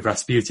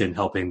Rasputin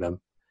helping them,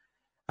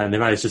 and they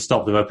manage to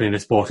stop them opening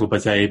this portal,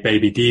 but a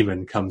baby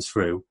demon comes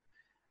through,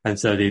 and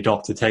so the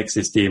doctor takes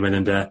this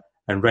demon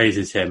and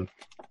raises him,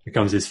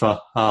 becomes his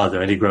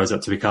father, and he grows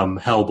up to become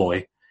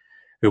Hellboy,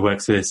 who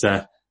works for this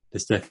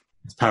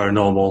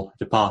paranormal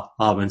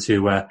department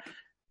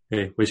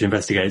which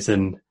investigates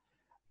and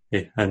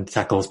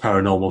tackles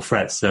paranormal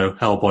threats. So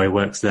Hellboy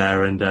works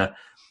there, and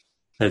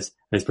as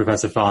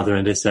Professor Father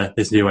and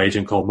this new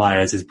agent called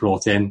Myers is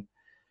brought in.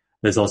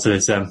 There's also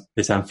this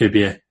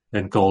amphibian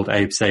called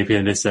Abe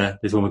Sapien,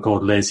 this woman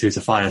called Liz, who's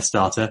a fire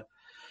starter,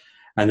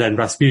 and then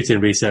Rasputin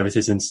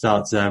resurfaces and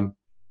starts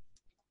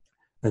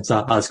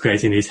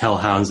creating these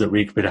hellhounds that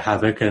wreak a bit of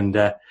havoc, and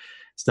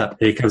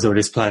he comes up with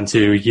this plan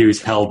to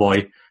use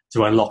Hellboy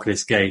to unlock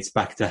this gate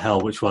back to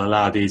hell, which will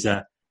allow these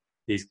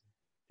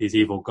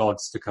evil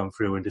gods to come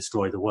through and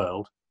destroy the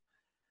world.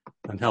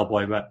 And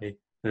Hellboy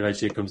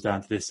eventually comes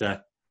down to this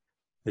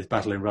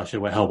battle in Russia,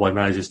 where Hellboy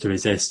manages to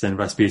resist, and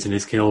Rasputin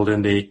is killed,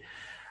 and the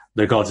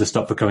gods are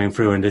stopped from coming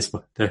through, and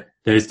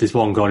there's this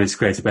one god is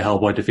created by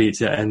Hellboy,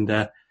 defeats it,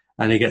 and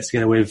he gets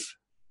together with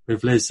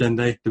Liz, and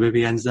the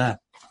movie ends there.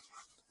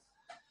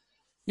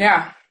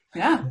 Yeah,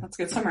 that's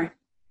a good summary.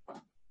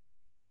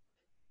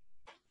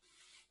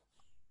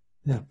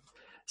 Yeah.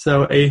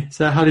 So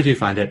how did you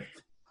find it?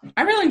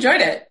 I really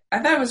enjoyed it. I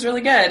thought it was really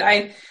good.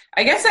 I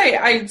guess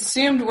I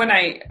assumed when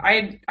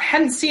I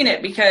hadn't seen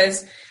it,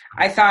 because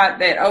I thought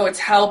that, it's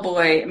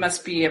Hellboy, it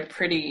must be a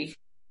pretty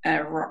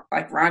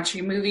like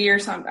raunchy movie or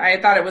something. I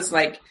thought it was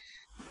like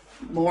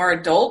more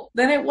adult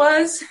than it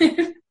was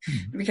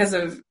because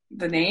of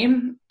the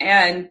name.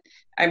 And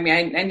I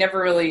mean, I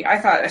never really,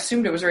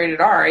 assumed it was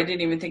rated R. I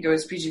didn't even think it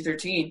was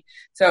PG-13.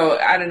 So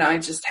I don't know. I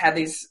just had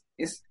these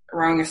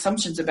wrong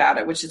assumptions about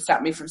it, which had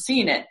stopped me from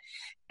seeing it.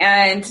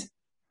 And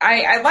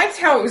I liked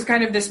how it was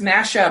kind of this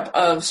mashup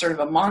of sort of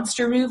a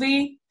monster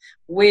movie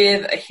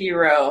with a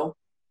hero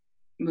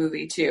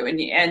movie too.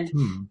 And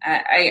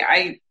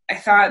I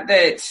thought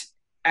that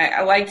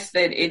I liked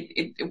that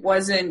it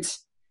wasn't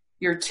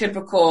your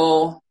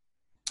typical,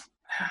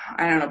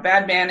 I don't know,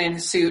 bad man in a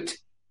suit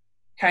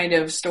kind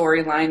of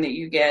storyline that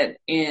you get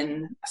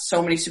in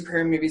so many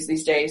superhero movies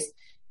these days,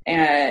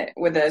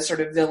 with a sort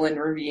of villain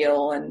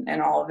reveal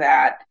and all of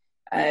that.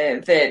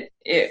 That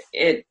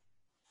it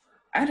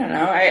I don't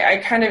know. I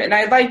kind of, and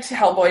I liked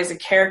Hellboy as a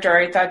character.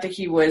 I thought that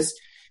he was,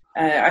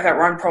 I thought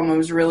Ron Perlman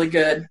was really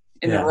good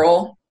in the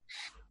role,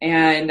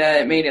 and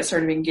it made it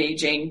sort of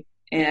engaging.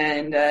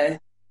 and yeah,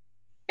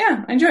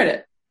 I enjoyed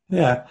it.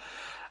 Yeah,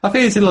 I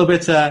think it's a little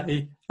bit.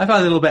 I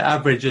found it a little bit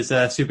average as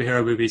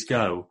superhero movies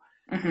go.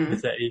 Mm-hmm.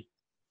 Is that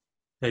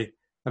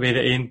I mean,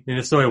 in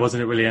the story,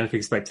 wasn't really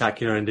anything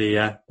spectacular, and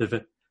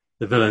the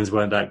villains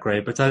weren't that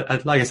great. But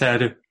like I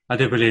said, I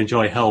did really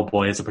enjoy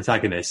Hellboy as a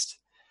protagonist.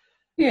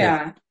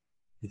 Yeah.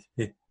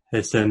 And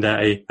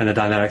the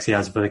dynamics he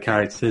has for the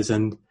characters,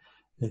 and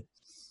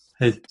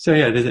so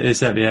yeah, it's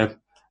certainly an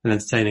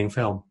entertaining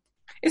film.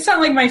 It's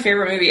not like my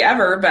favorite movie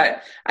ever,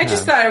 but I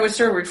just thought it was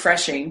sort of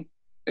refreshing.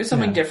 It was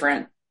something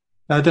different.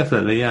 Oh,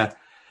 definitely, yeah.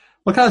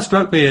 What kind of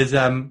struck me is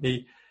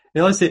it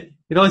always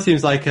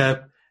seems like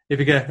if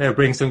you could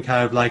bring some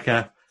kind of like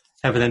a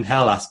heaven and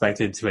hell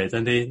aspect into it,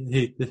 and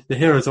the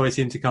heroes always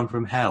seem to come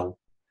from hell.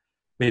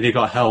 I mean, they've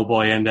got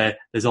Hellboy, and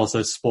there's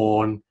also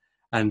Spawn,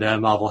 and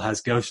Marvel has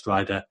Ghost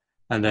Rider,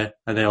 and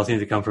they all seem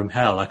to come from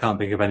hell. I can't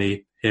think of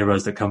any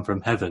heroes that come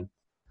from heaven.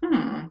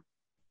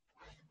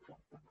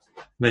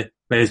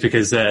 Maybe it's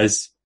because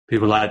there's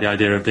people like the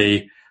idea of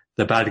the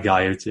bad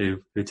guy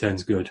who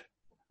turns good.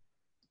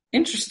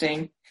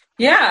 Interesting.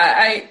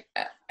 Yeah,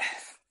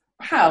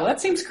 wow, that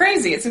seems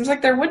crazy. It seems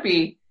like there would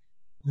be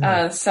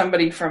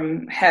somebody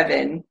from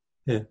heaven.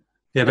 Yeah,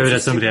 maybe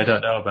there's somebody I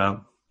don't know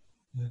about.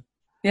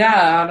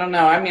 Yeah, I don't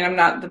know. I mean, I'm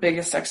not the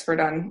biggest expert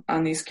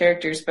on these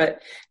characters,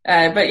 but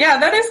yeah,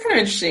 that is kind of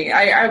interesting.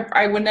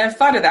 I wouldn't have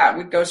thought of that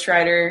with Ghost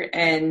Rider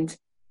and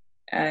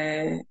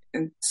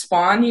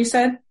Spawn. You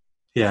said?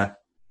 Yeah.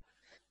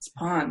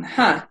 Spawn,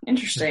 huh?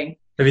 Interesting.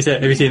 Have you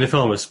seen the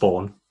film with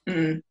Spawn?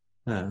 Mm.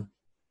 No.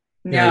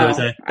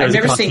 No, I've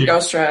never seen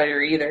Ghost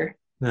Rider either.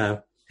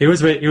 No, he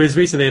was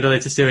recently in the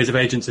latest series of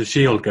Agents of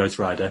S.H.I.E.L.D. Ghost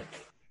Rider.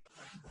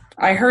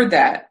 I heard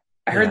that.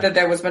 I heard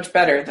that was much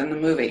better than the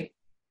movie.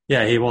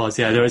 Yeah, he was.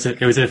 Yeah, it was a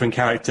different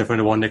character from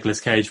the one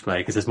Nicolas Cage played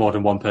because there's more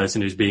than one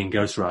person who's being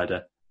Ghost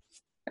Rider.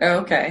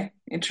 Oh, okay,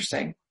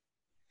 interesting.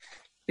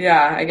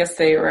 Yeah, I guess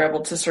they were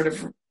able to sort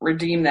of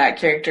redeem that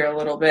character a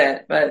little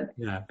bit, but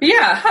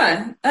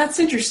yeah, that's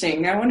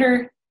interesting. I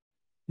wonder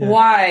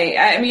why.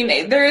 I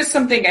mean, there is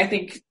something I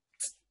think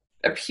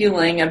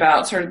appealing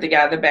about sort of the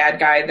bad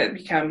guy that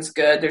becomes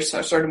good. There's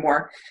sort of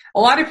more. A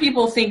lot of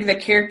people think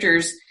that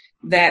characters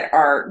that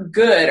are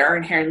good are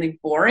inherently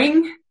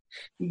boring,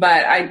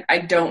 but I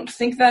don't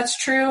think that's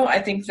true. I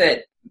think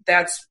that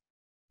that's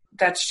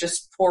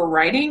just poor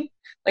writing.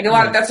 Like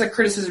that's a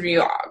criticism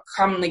you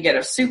commonly get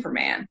of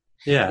Superman.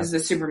 Yeah. Is that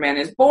Superman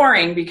is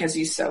boring because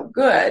he's so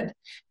good.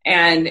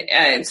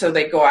 And so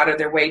they go out of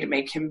their way to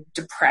make him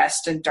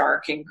depressed and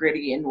dark and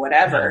gritty and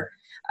whatever.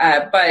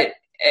 Yeah. But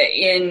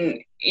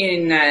in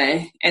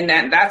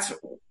that's,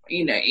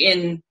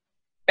 in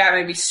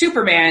Batman v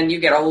Superman, you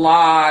get a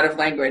lot of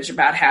language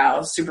about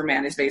how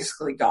Superman is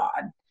basically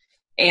God.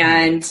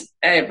 And,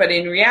 but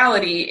in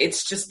reality,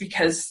 it's just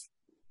because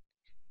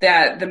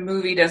that the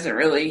movie doesn't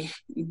really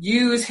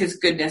use his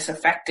goodness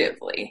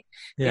effectively.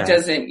 Yeah. It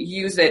doesn't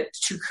use it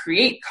to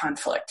create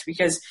conflict,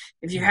 because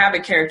if you have a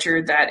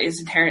character that is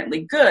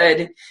inherently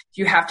good,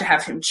 you have to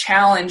have him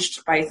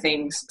challenged by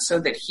things so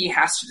that he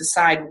has to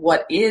decide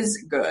what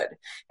is good.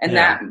 And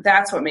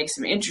that's what makes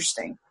him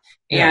interesting.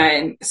 Yeah.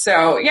 And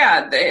so,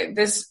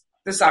 this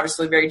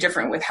obviously very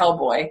different with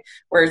Hellboy,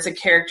 where it's a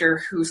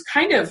character he's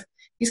kind of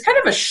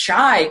a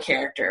shy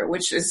character,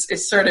 which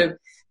is sort of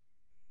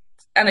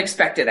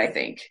unexpected, I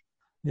think.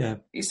 Yeah.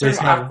 He's sort of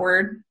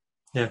awkward.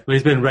 Yeah, well,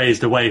 he's been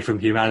raised away from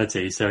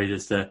humanity, so he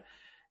just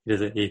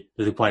he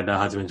doesn't quite know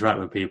how to interact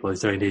with people,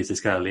 so he needs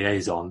this kind of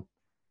liaison.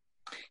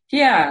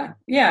 Yeah,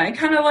 I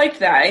kind of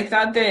liked that. I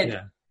thought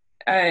that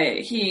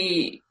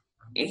he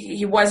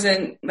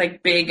wasn't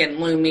like big and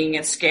looming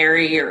and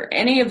scary or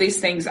any of these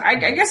things. I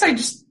guess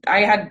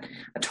I had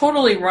a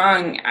totally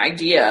wrong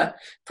idea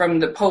from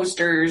the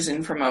posters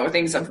and from other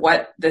things of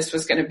what this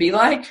was going to be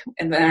like,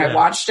 and then I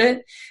watched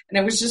it, and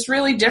it was just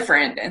really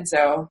different, and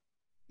so.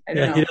 I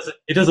don't know.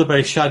 He does look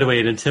very shadowy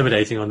and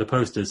intimidating on the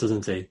posters,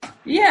 doesn't he?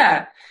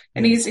 Yeah,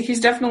 and he's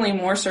definitely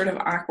more sort of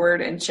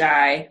awkward and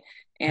shy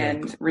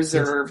and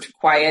reserved,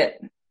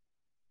 quiet.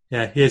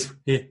 Yeah, he is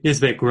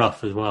a bit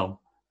gruff as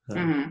well.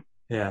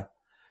 Yeah,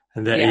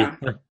 and I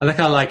kind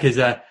of like his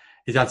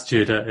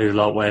attitude a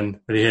lot when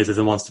he hears there's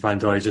a monster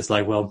Pandora. He's just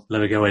like, well, let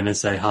me go in and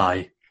say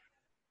hi.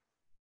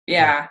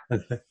 Yeah.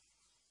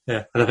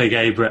 Yeah, and I think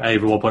Abra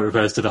at one point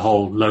refers to the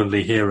whole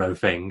lonely hero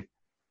thing.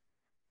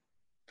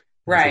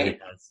 Right.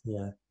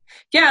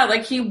 Yeah,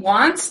 like he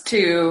wants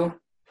to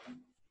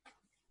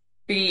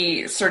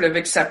be sort of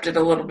accepted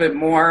a little bit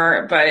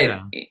more, but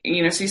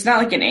so he's not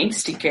like an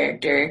angsty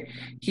character.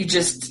 He's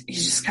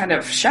just kind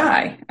of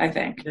shy, I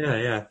think.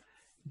 Yeah.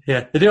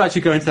 They do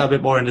actually go into that a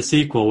bit more in the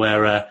sequel,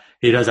 where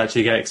he does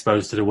actually get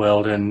exposed to the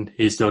world, and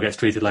he still gets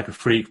treated like a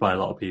freak by a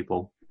lot of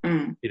people.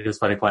 He does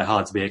find it quite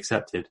hard to be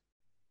accepted.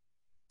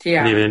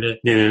 Yeah. And even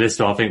in this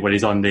store, I think when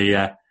he's on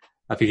the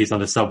I think he's on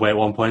the subway at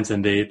one point,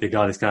 and the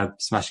guy is kind of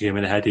smashing him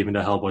in the head, even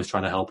though Hellboy's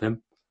trying to help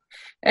him.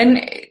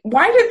 And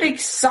why did they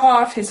saw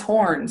off his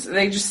horns?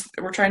 They just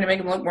were trying to make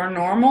him look more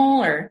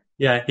normal, or?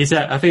 Yeah, I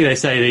think they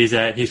say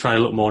he's trying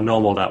to look more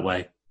normal that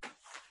way.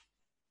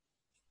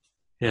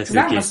 Yeah, so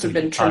that must have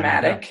been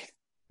traumatic.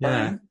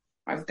 Yeah.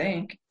 I would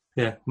think.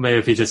 Yeah. Maybe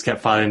if he just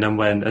kept filing them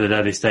at an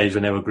early stage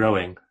when they were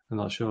growing. I'm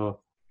not sure.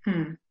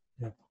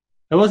 Yeah.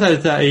 I will say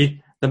that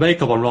the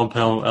makeup on Ron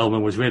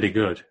Perlman was really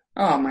good.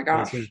 Oh my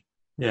gosh.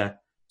 Yeah.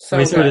 So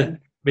good.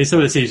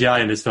 Some of the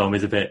CGI in this film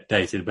is a bit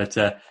dated, but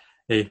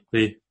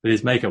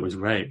his makeup was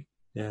great.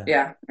 Yeah.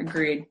 Yeah,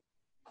 agreed.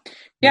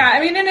 Yeah,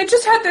 I mean, and it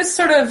just had this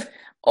sort of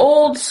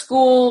old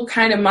school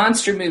kind of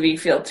monster movie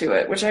feel to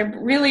it, which I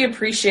really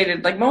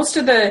appreciated. Like most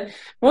of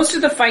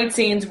the fight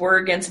scenes were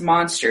against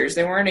monsters;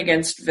 they weren't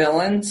against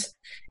villains,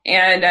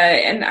 and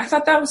I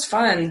thought that was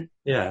fun.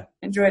 Yeah,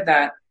 enjoyed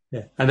that.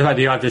 Yeah, and the fact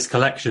that you have this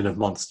collection of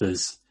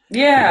monsters.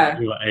 Yeah,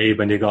 you got Abe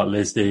and you got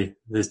Liz the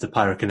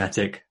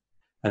pyrokinetic,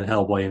 and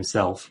Hellboy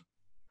himself.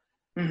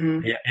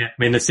 Mm-hmm. Yeah, I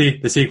mean the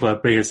sequel.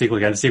 Bring a sequel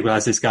again. The sequel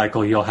has this guy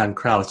called Johann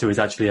Kraus, who is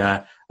actually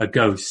a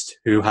ghost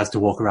who has to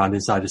walk around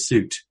inside a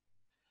suit.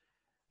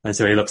 And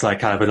so he looks like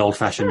kind of an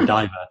old-fashioned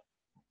diver.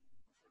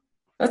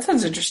 That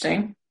sounds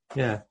interesting.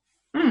 Yeah.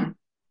 Cool.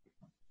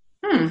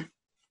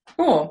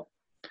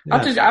 Yeah.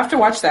 I have to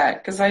watch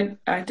that because I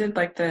did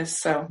like this.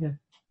 So.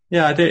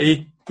 Yeah, I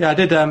did. I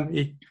did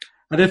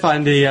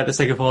find the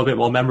second film a bit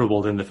more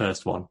memorable than the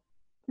first one.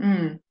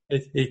 They're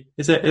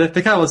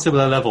kind of on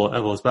similar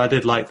levels, but I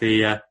did like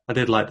the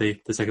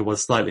second one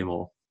slightly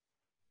more.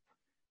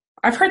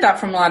 I've heard that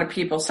from a lot of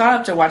people, so I'll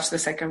have to watch the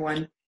second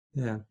one.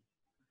 Yeah.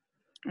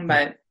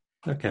 But.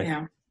 Okay.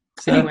 Yeah.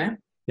 So, anyway.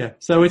 Yeah.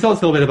 So we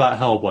talked a little bit about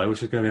Hellboy,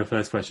 which is going to be our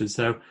first question.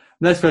 So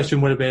the next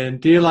question would have been,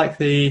 do you like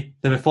the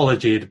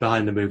mythology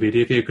behind the movie? Do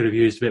you think you could have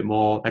used a bit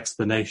more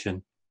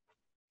explanation?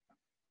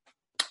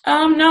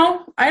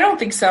 No, I don't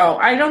think so.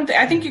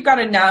 I think you got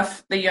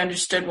enough that you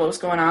understood what was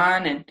going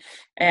on,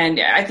 and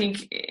I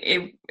think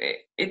it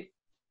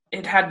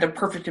had the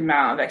perfect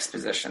amount of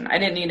exposition. I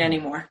didn't need any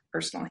more,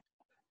 personally.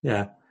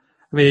 Yeah.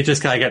 I mean, you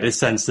just kind of get this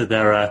sense that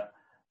there are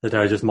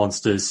just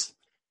monsters.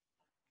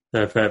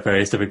 There are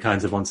various different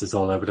kinds of monsters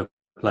all over the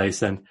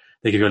place, and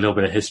they give you a little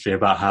bit of history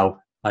about how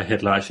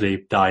Hitler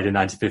actually died in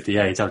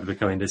 1958 after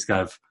becoming this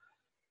kind of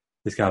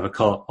a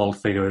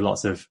cult figure with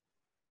lots of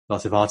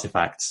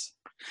artifacts.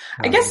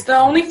 I guess the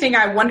only thing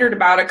I wondered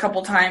about a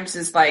couple times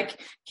is like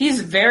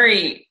he's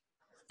very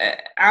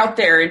out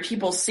there, and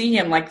people see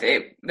him like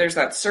there's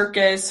that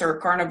circus or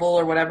carnival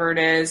or whatever it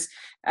is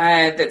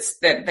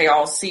that they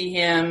all see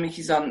him.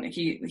 He's on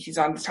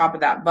the top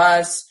of that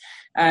bus.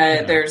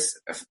 There's,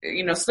 so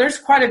there's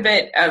quite a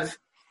bit of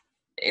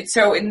it.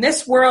 So in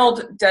this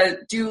world,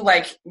 do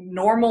like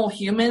normal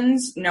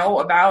humans know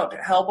about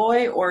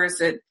Hellboy, or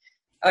is it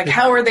like,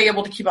 how are they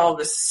able to keep all of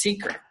this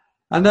secret?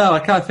 I know, I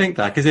can't think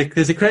that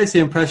because it creates the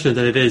impression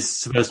that it is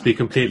supposed to be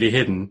completely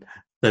hidden,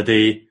 that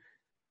the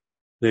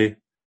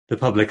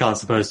public aren't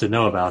supposed to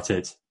know about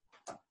it.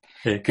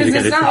 Because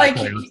it's not like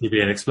on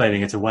TV and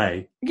explaining it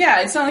away.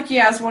 Yeah, it's not like he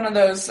has one of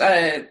those,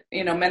 Men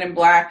in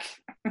Black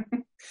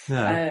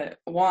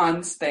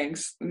wands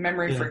things,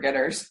 memory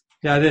forgetters.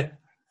 Yeah,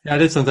 I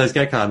did sometimes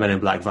get kind of Men in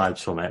Black vibes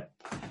from it,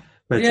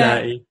 but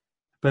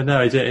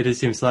no, it did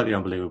seem slightly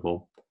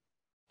unbelievable.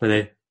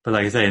 But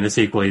like I say, in the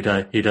sequel,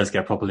 he does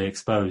get properly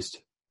exposed.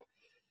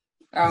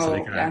 Oh, so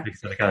they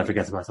kind of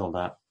forget about all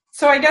that.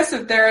 So I guess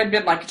if there had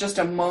been like just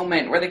a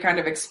moment where they kind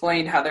of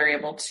explained how they're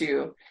able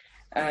to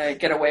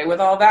get away with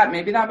all that,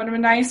 maybe that would have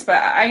been nice.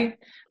 But I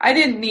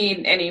didn't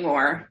need any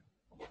more.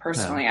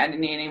 Personally, I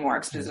didn't need any more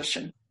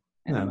exposition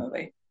in the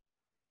movie.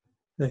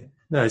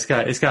 No, it's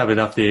kind of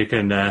enough that you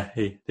can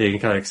kind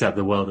of accept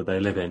the world that they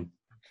live in.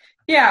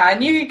 Yeah,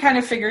 and you can kind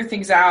of figure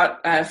things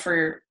out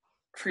for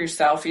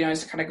yourself.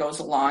 As it kind of goes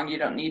along. You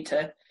don't need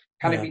to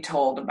kind of be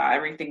told about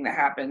everything that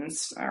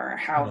happens or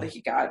how that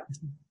he got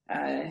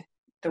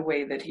the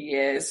way that he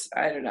is.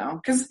 I don't know,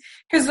 because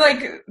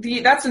like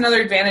that's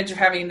another advantage of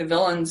having the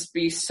villains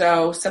be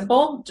so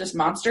simple, just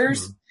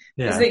monsters,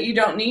 is that you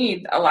don't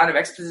need a lot of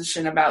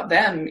exposition about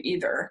them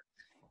either.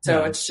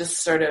 So it's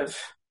just sort of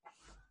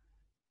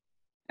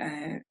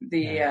it's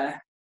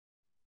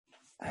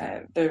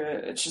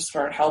just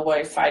for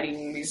Hellboy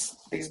fighting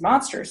these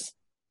monsters.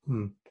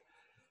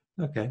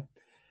 Okay.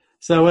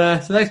 So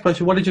next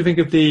question, what did you think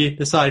of the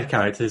side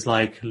characters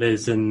like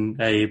Liz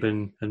and Abe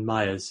and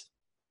Myers?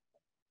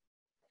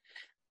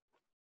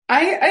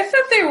 I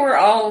thought they were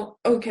all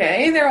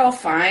okay. They're all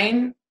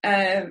fine.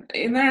 And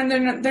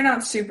they're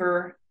not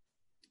super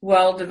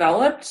well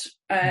developed.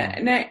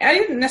 And I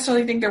didn't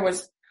necessarily think there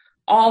was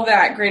all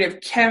that great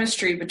of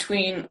chemistry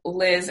between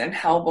Liz and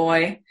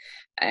Hellboy.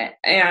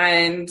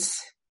 And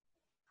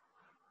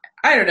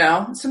I don't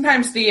know.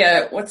 Sometimes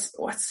the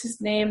what's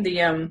his name?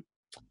 The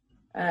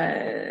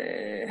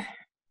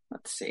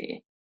let's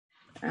see.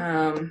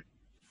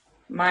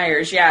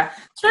 Myers, yeah.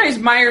 Sometimes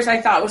Myers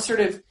I thought was sort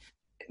of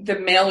the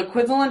male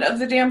equivalent of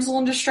the damsel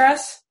in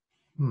distress.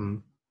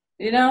 Kind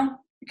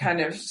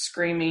of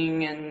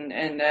screaming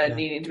and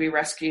needing to be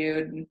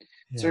rescued and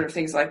sort of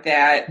things like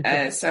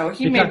that. So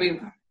he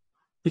kind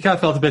of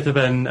felt a bit of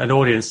an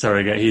audience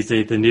surrogate. He's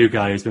the new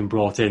guy who's been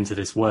brought into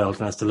this world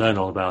and has to learn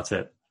all about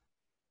it.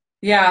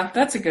 Yeah,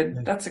 that's a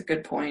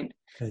good point.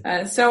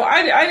 So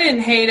I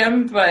didn't hate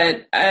him,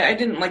 but I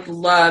didn't like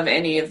love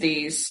any of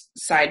these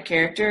side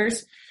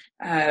characters.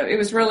 It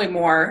was really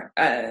more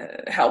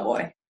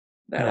Hellboy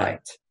that I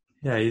liked.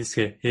 Yeah, he's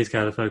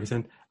kind of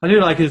focusing. I do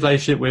like his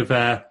relationship with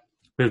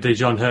the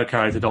John Hurt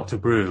character, Dr.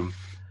 Broom.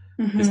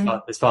 Mm-hmm.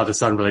 His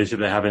father-son relationship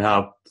they have, and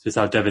how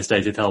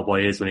devastated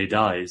Hellboy is when he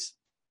dies.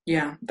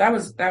 Yeah, that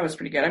was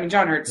pretty good. I mean,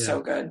 John Hurt's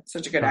so good,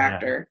 such a good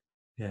actor.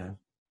 Yeah,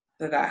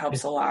 That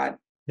helps a lot.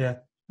 Yeah,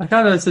 I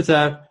kind of noticed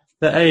that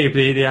Abe,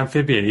 the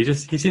amphibian, he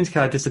seems to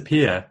kind of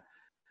disappear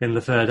in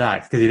the third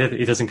act because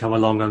he doesn't come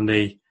along on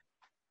the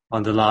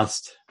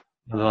last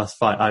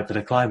fight for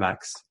the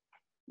climax.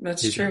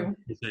 That's true.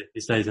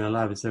 He stays in the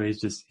lab, so he's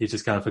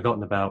just kind of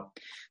forgotten about.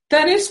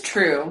 That is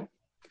true.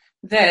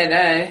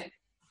 That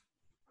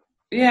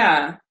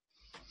yeah,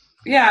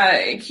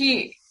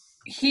 he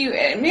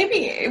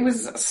maybe it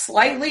was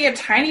slightly a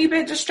tiny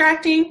bit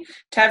distracting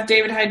to have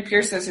David Hyde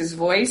Pierce as his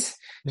voice,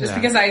 just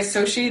because I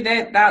associate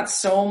that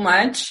so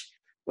much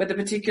with a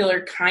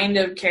particular kind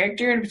of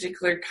character and a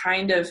particular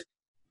kind of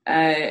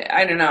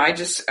I don't know. I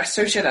just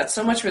associate that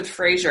so much with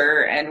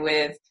Frasier and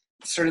with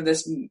sort of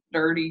this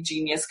nerdy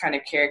genius kind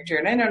of character.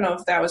 And I don't know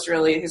if that was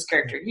really his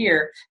character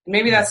here.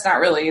 Maybe that's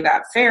not really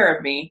that fair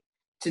of me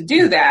to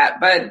do that,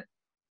 but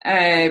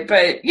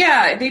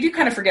yeah, they do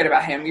kind of forget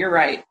about him. You're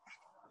right.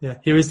 Yeah,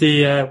 he was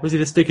he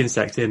the stick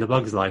insect in The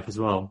Bug's Life as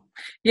well?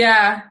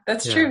 Yeah,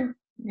 that's true.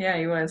 Yeah,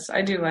 he was.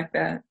 I do like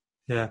that.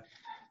 Yeah.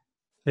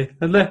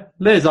 And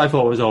Liz, I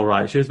thought was all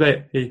right. She was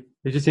he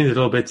just seemed a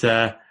little bit.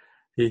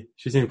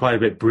 She seemed quite a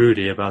bit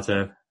broody about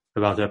her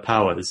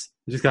powers.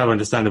 It's just kind of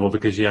understandable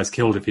because she has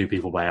killed a few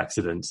people by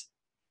accident.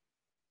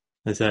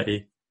 But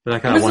I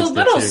kind of it was a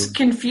little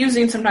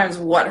confusing sometimes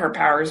what her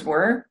powers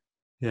were.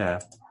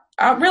 Yeah.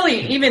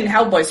 Really, even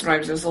Hellboy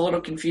sometimes is a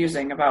little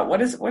confusing about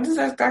what is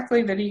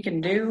exactly that he can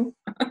do.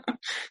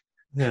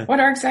 Yeah. What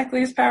are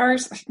exactly his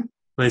powers?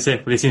 Well,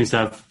 he seems to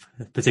have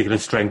particular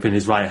strength in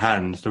his right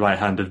hand, the right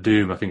hand of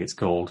doom, I think it's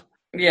called.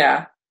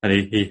 Yeah. And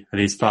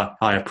he's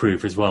higher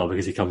proof as well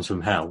because he comes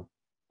from hell.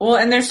 Well,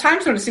 and there's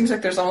times when it seems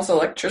like there's almost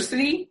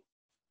electricity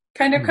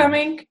kind of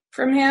coming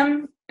from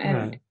him,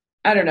 and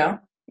I don't know.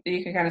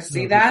 You can kind of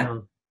see that.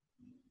 Sure.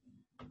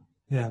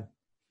 Yeah.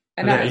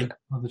 And I'm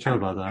not sure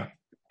about that.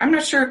 I'm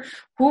not sure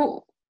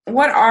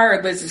what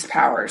are Liz's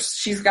powers?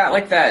 She's got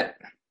like that.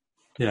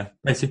 Yeah.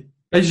 Basically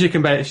she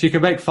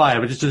can make fire,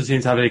 but just doesn't seem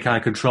to have any kind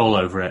of control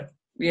over it.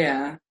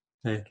 Yeah.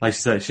 Like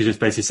she said, she just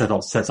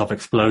basically sets off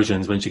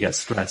explosions when she gets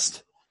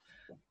stressed.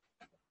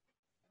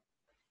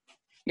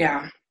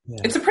 Yeah.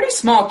 It's a pretty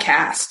small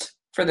cast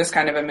for this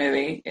kind of a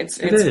movie. It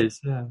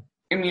is, yeah.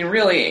 I mean,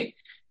 really,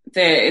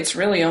 it's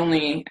really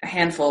only a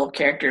handful of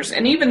characters,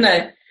 and even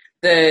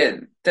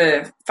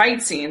the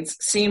fight scenes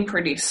seem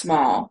pretty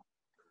small.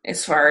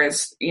 As far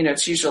as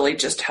it's usually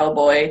just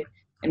Hellboy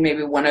and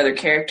maybe one other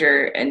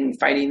character and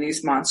fighting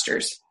these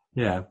monsters.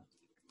 Yeah.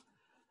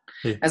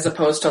 As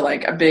opposed to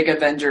like a big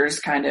Avengers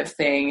kind of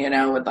thing,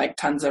 with like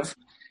tons of.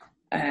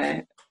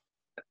 That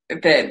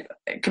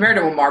compared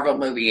to a Marvel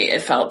movie,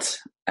 it felt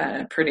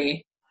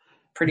pretty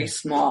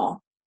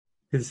small.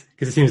 Because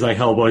it seems like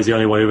Hellboy's the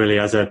only one who really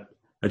has a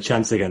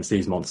chance against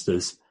these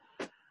monsters.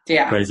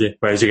 Yeah.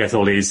 Whereas you get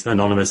all these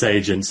anonymous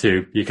agents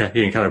who you can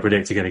kind of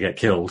predict are going to get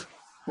killed.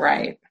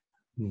 Right.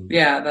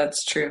 Yeah,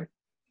 that's true.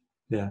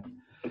 Yeah.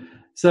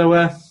 So,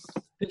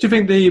 did you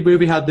think the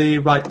movie had the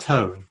right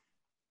tone?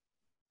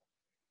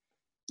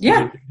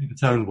 Yeah. Did you think the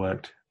tone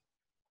worked?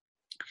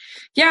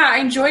 Yeah, I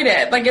enjoyed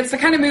it. Like, it's the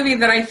kind of movie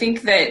that I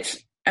think that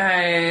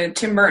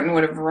Tim Burton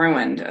would have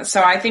ruined.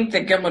 So I think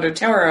that Guillermo del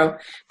Toro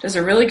does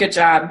a really good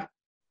job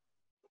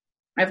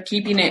of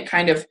keeping it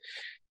kind of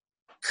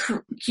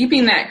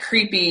keeping that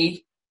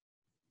creepy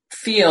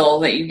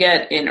feel that you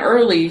get in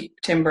early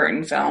Tim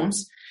Burton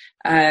films,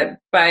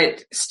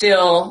 but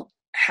still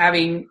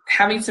having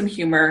some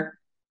humor,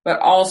 but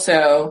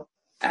also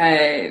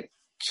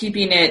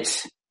keeping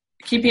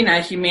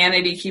a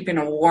humanity, keeping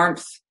a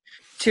warmth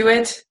to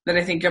it that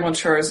I think Guillermo del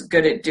Toro is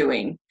good at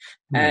doing.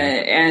 So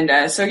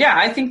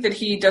I think that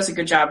he does a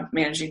good job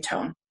managing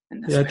tone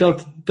in this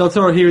movie. Del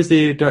Toro, he was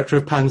the director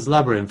of Pan's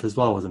Labyrinth as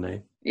well, wasn't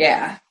he?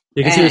 Yeah.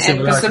 You can see the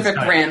similarities. Pacific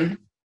Rim.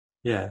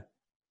 Yeah.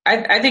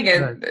 I think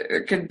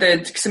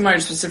the similar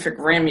to Pacific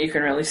Rim you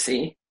can really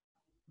see.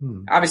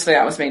 Obviously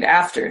that was made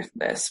after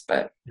this,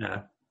 but...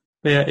 Yeah.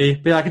 But I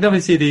can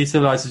definitely see the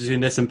similarities between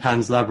this and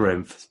Pan's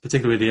Labyrinth,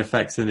 particularly the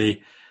effects and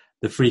the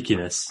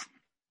freakiness.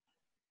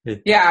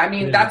 Yeah, I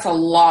mean, that's a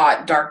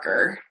lot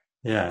darker.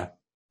 Yeah.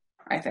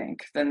 I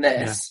think, than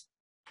this.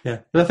 Yeah.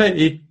 But I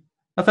kind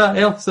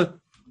of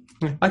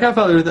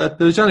felt that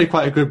there was generally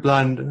quite a good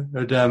blend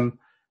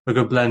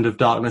of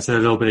darkness and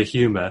a little bit of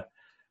humour.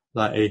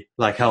 Like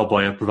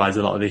Hellboy provides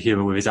a lot of the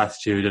humour with his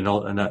attitude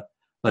and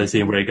that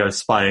scene where he goes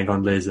spying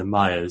on Liz and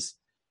Myers.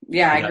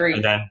 Yeah, I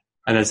agree.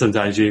 And then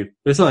sometimes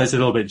it's a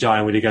little bit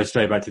jarring when you go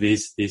straight back to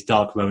these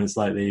dark moments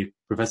like the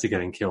professor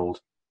getting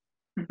killed.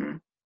 Mm-hmm.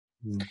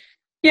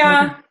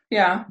 Yeah.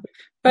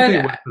 But I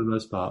think it worked for the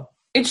most part.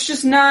 It's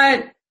just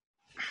not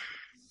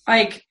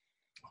like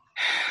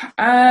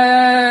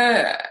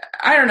I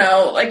don't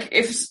know. Like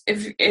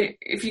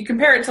if you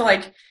compare it to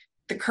like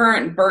the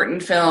current Burton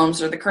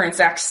films or the current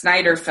Zack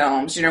Snyder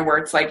films, you know, where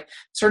it's like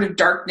sort of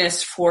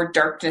darkness for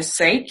darkness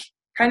sake,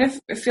 kind of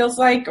it feels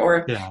like,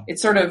 or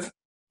it's sort of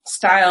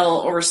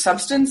style over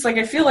substance. Like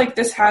I feel like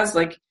this has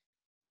like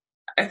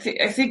I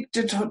think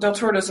Del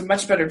Toro does a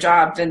much better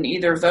job than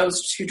either of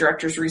those two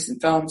directors'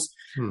 recent films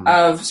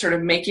of sort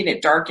of making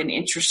it dark in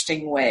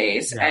interesting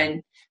ways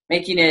and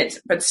making it,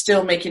 but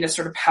still making it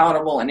sort of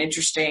palatable and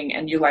interesting,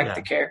 and you like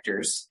the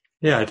characters.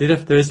 Yeah,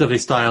 there is lovely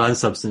style and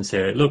substance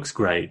here. It looks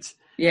great.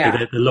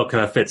 Yeah. The look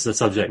kind of fits the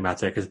subject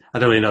matter, because I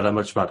don't really know that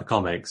much about the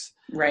comics.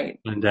 Right.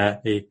 And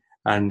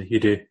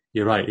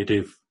you're right, you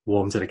do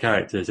warm to the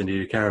characters and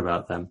you do care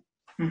about them.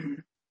 Mm-hmm.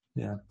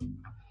 Yeah.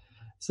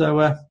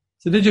 So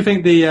did you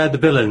think the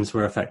villains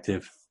were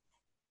effective?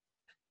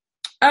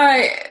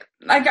 I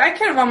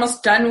could have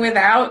almost done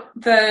without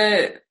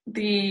the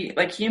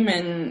like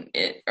human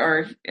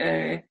or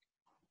I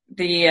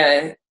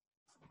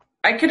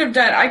could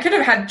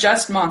have had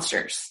just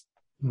monsters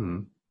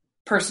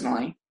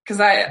personally, because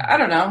I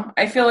don't know,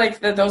 I feel like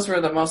that those were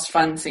the most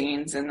fun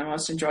scenes and the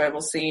most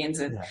enjoyable scenes,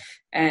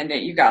 and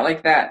you got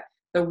like that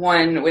the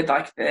one with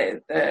like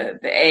the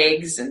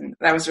eggs, and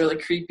that was really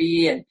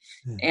creepy, and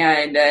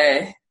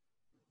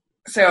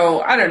so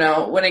I don't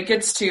know, when it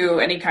gets to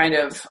any kind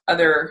of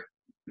other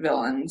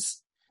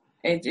villains,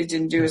 it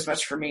didn't do as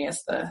much for me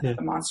as the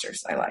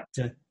monsters I liked.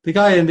 Yeah. The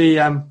guy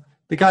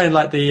in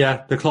like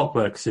the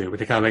clockwork suit,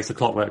 with the kind of makes the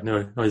clockwork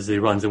noise as he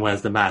runs and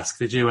wears the mask.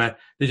 Did you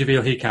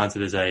feel he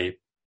counted as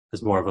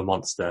more of a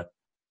monster,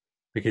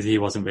 because he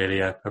wasn't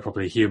really a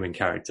properly human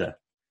character?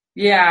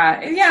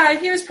 Yeah,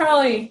 he was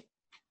probably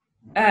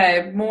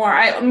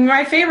more.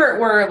 My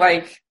favorite were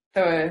like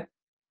the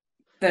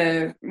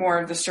more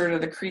of the sort of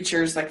the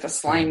creatures, like the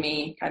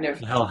slimy kind of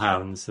the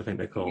hellhounds, I think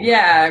they're called.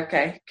 Yeah.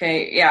 Okay.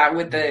 Yeah.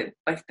 With the,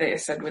 like they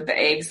said, with the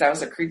eggs, that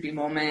was a creepy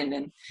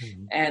moment,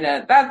 and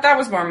that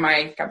was more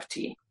my cup of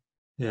tea.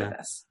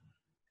 Yeah.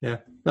 Yeah.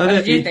 What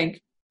did you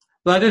think?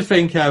 Well, I did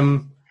think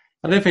when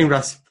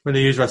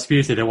they used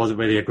Rasputin, it wasn't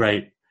really a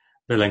great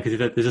villain, because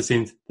there just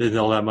seems there's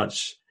not that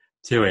much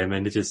to him,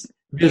 and it feels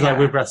like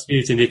with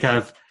Rasputin,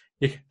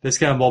 there's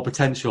kind of more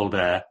potential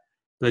there,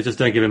 but they just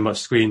don't give him much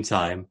screen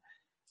time.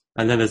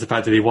 And then there's the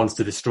fact that he wants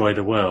to destroy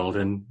the world,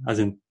 and as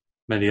in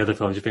many other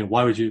films, you think,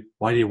 why do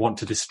you want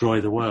to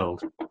destroy the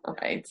world?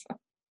 Right.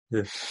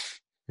 Yeah.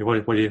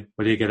 What do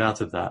you get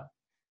out of that?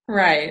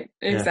 Right.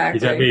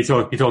 Exactly. Yeah.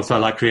 He talks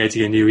about like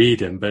creating a new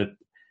Eden, but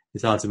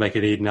it's hard to make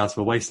an Eden out of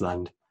a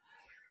wasteland.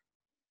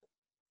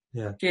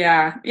 Yeah.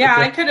 Yeah.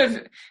 I could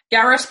have.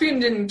 Yeah, Rasputin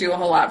didn't do a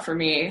whole lot for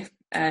me.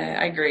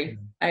 I agree.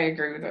 I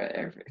agree with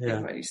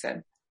what you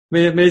said. I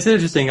mean, it's an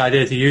interesting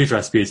idea to use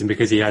Rasputin,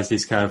 because he has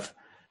this kind of,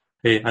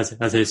 as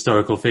a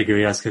historical figure,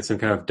 he has some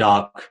kind of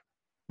dark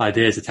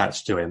ideas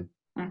attached to him.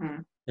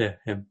 Mm-hmm. Yeah,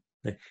 him.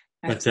 But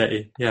it's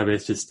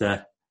just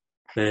they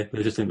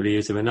just didn't really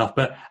use him enough.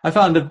 But I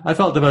felt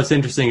the most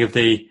interesting of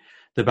the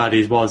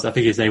baddies was, I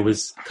think his name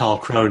was Carl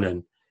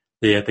Cronin,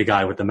 the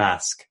guy with the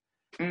mask.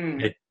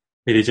 He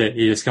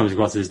just comes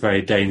across as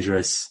very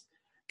dangerous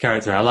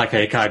character. I like how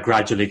you kind of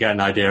gradually get an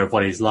idea of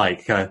what he's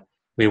like.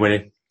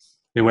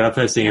 When I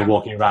first seen him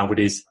walking around with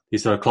these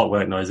sort of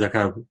clockwork noises, I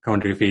kind of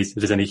wonder if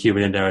there's any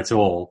human in there at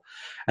all.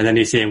 And then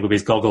you see him with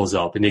his goggles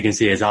up, and you can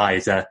see his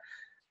eyes are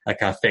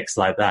kind of fixed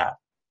like that.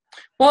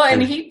 Well,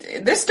 and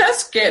this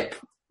does get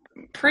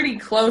pretty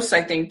close,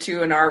 I think,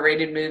 to an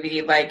R-rated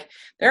movie. Like,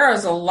 there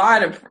is a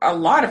lot of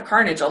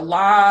carnage. A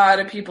lot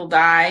of people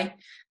die.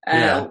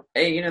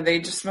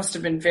 They just must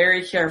have been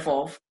very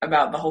careful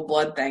about the whole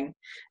blood thing.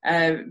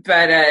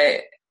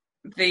 But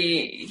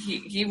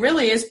he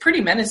really is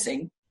pretty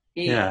menacing.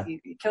 He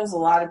kills a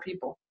lot of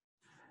people.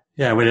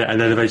 Yeah,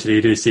 and then eventually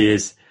you do see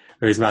his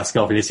mask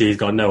off, and you see he's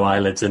got no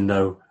eyelids and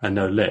no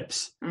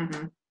lips.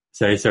 Mm-hmm.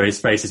 So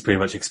his face is pretty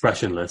much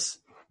expressionless.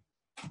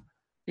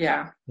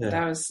 Yeah.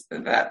 That was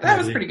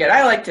pretty good.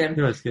 I liked him.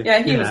 He was good.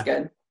 Yeah, he was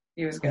good.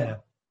 He was good.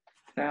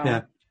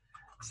 Yeah.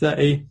 So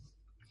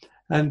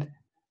and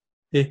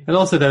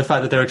also the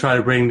fact that they were trying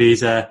to bring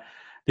these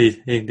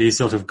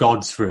sort of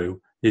gods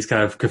through, these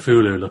kind of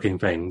Cthulhu-looking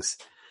things,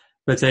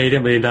 but he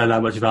didn't really know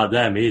that much about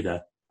them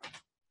either.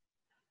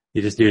 He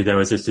just knew there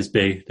was just this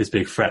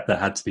big threat that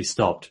had to be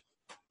stopped.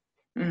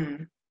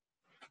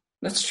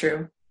 That's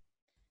true.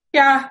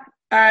 Yeah,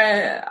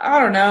 I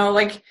don't know.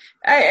 Like,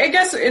 I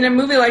guess in a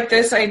movie like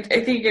this, I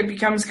think it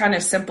becomes kind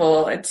of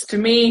simple. To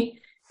me,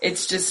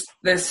 it's just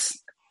a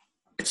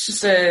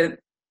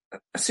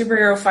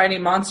superhero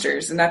fighting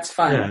monsters, and that's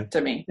fun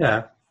to me.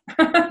 Yeah.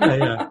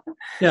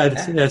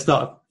 It's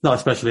not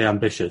especially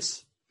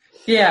ambitious.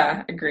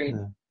 Yeah, agreed.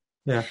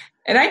 Yeah.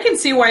 And I can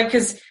see why,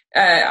 because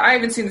I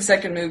haven't seen the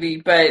second movie,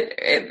 but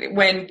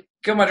when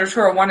Guillermo del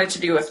Toro wanted to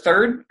do a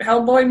third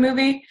Hellboy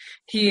movie,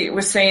 he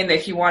was saying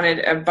that he wanted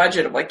a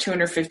budget of like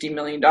 $250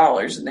 million,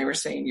 and they were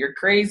saying, you're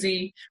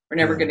crazy, we're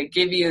never going to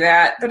give you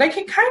that. But I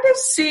can kind of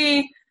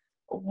see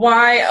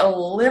why a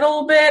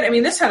little bit. I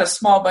mean, this had a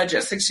small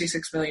budget,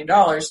 $66 million,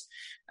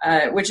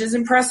 which is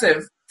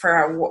impressive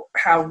for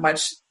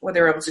what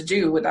they were able to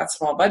do with that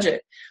small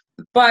budget.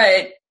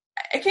 But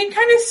I can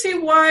kind of see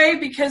why,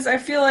 because I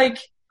feel like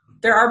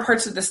there are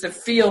parts of this that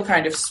feel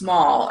kind of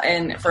small,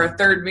 and for a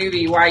third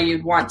movie, why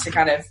you'd want to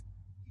kind of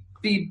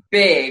be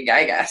big,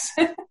 I guess.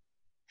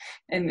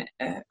 And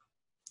that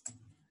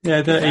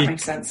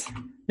makes sense.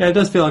 Yeah, it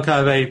does feel on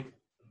kind of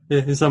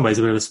in some ways,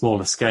 a bit of a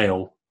smaller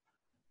scale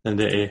than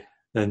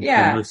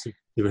most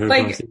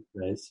superhero these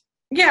days.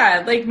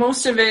 Yeah, like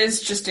most of it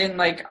is just in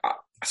like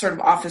sort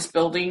of office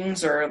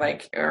buildings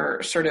or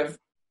sort of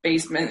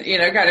basement,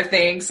 kind of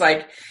things.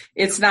 Like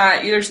it's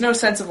not, there's no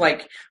sense of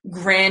like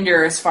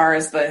grandeur as far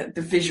as the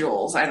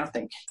visuals, I don't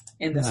think,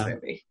 in this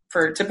movie,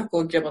 for a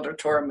typical Guillermo del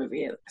Toro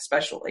movie,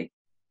 especially.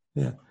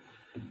 Yeah.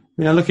 I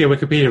mean, I'm looking at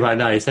Wikipedia right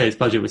now. You say its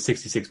budget was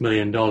 $66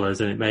 million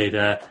and it made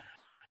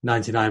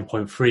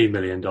 $99.3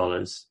 million.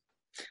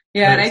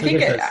 Yeah, and I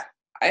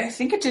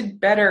think it did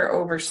better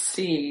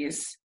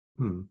overseas.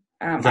 Is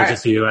that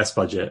just the US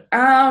budget?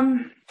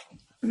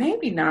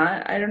 Maybe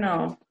not. I don't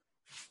know.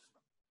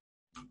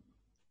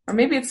 Or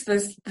maybe it's the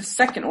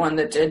second one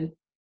that did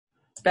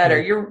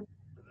better. You're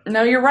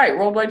right.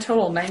 Worldwide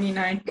total,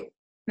 99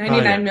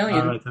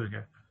 million. Right, there we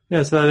go.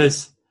 Yeah, so that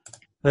is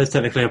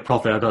technically a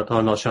profit.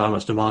 I'm not sure how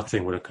much the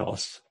marketing would have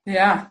cost.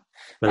 Yeah.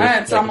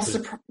 It's almost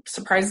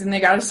surprising they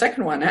got a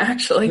second one,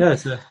 actually. Yeah,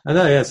 I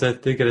know, yeah, so they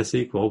did get a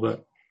sequel,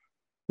 but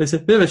it's a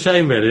bit of a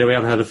shame, really, that we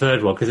haven't had a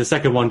third one, because the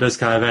second one does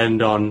kind of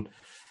end on,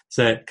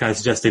 kind of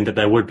suggesting that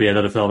there would be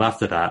another film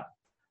after that.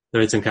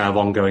 There is some kind of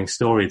ongoing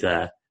story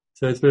there.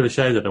 So it's a bit of a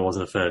shame that there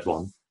wasn't a third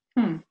one.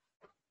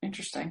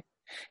 Interesting.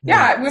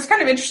 Yeah, it was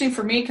kind of interesting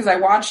for me because I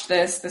watched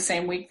this the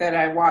same week that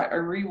I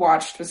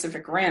rewatched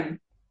Pacific Rim,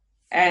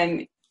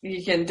 and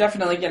you can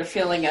definitely get a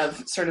feeling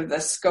of sort of the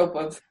scope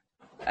of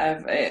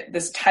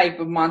this type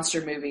of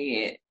monster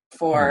movie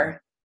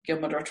for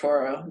Guillermo del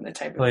Toro, and the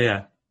type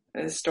of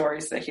the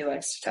stories that he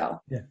likes to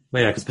tell. Yeah,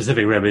 well, because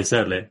Pacific Rim is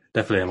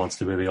definitely a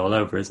monster movie all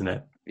over, isn't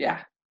it? Yeah.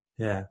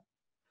 Yeah.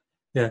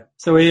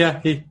 So we've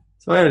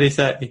already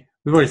said a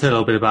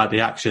little bit about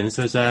the action.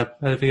 So is there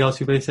anything else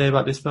you really say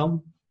about this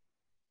film?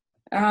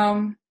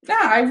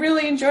 I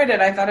really enjoyed it.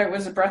 I thought it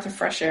was a breath of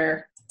fresh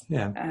air.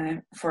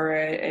 Yeah. For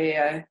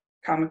a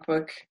comic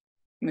book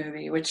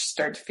movie, which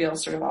started to feel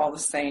sort of all the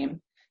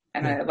same,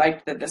 and I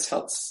liked that this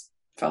felt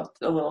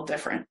a little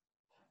different.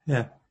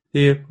 Yeah.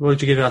 What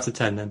would you give it out of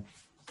 10 then?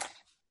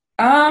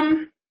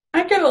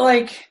 I'd give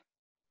it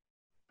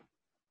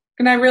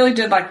and I really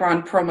did like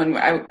Ron Perlman.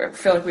 I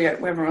feel like we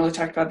haven't really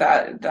talked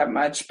about that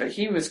much, but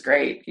he was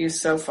great. He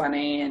was so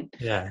funny, and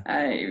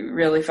I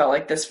really felt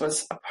like this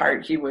was a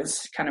part he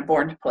was kind of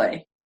born to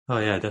play. Oh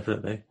yeah,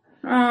 definitely.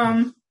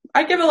 I'd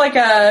give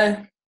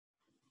it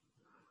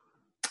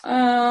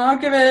I'll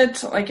give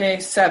it like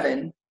a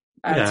 7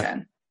 out of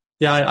 10.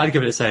 Yeah, I'd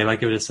give it the same. I'd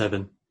give it a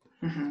 7.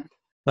 Mm-hmm.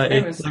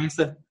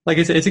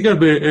 It's a good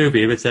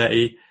movie.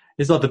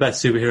 It's not the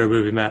best superhero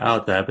movie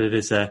out there, but it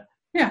is a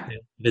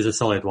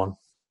solid one.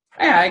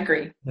 Yeah, I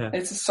agree. Yeah.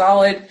 It's a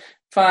solid,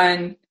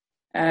 fun,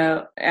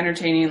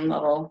 entertaining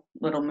little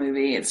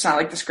movie. It's not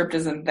like the script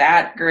isn't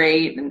that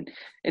great, and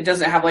it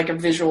doesn't have like a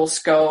visual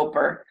scope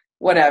or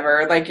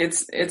whatever. Like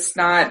it's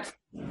not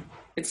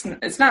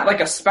like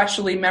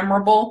especially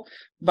memorable,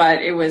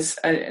 but it was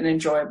an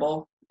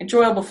enjoyable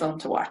film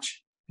to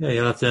watch. Yeah,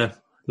 you'll have to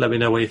let me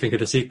know what you think of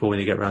the sequel when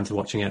you get around to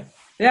watching it.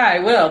 Yeah, I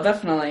will,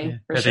 definitely.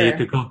 For sure.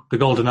 The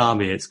Golden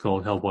Army, it's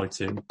called, Hellboy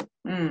 2.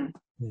 Yeah.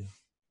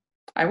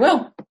 I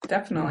will,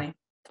 definitely.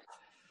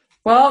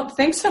 Well,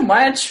 thanks so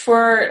much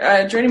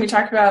for joining me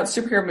talk about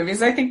superhero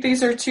movies. I think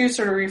these are two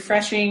sort of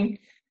refreshing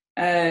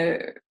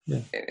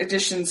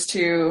additions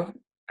to,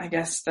 I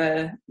guess,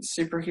 the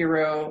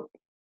superhero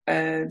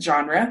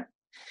genre.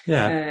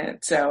 Yeah.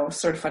 So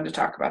sort of fun to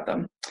talk about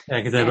them.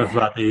 Yeah, because they're both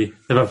about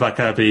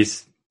kind of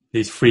these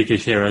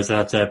freakish heroes that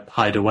have to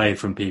hide away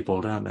from people,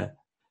 don't they?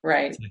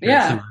 Right.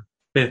 Yeah.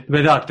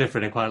 They are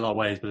different in quite a lot of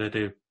ways, but they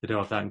do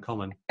have that in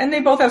common. And they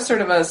both have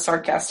sort of a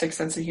sarcastic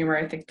sense of humor.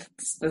 I think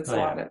that's that's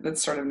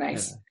sort of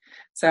nice. Yeah.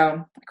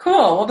 So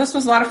cool. Well, this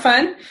was a lot of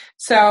fun.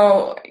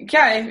 So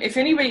yeah, if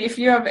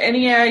you have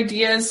any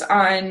ideas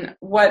on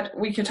what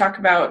we can talk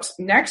about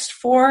next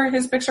for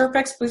his Pixar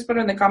picks, please put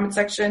it in the comment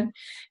section.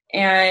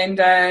 And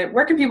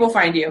where can people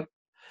find you?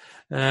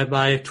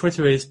 My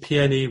Twitter is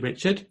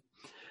PNERichard.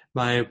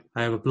 I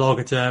have a blog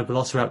at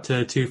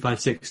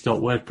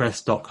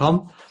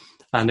velociraptor256.wordpress.com.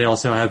 And I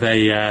also have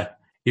a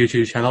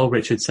YouTube channel,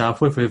 Richard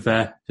Southworth, with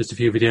just a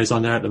few videos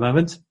on there at the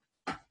moment.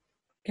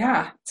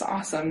 Yeah, it's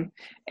awesome.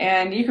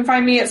 And you can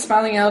find me at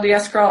Smiling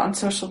LDS Girl on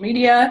social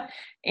media.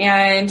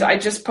 And I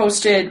just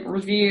posted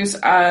reviews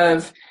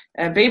of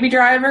Baby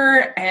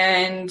Driver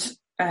and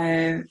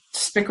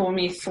Despicable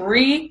Me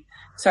 3.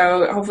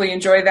 So hopefully you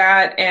enjoy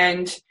that.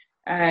 And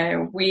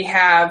we'll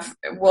have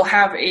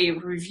a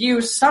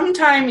review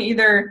sometime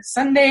either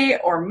Sunday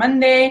or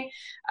Monday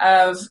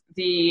of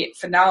the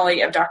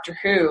finale of Doctor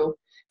Who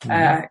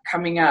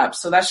coming up.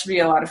 So that should be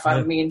a lot of fun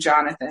with me and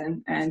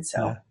Jonathan. And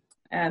so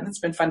it's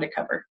been fun to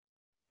cover.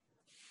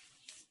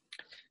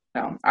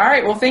 So, all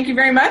right. Well, thank you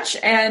very much.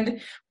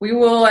 And we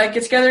will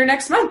get together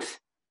next month.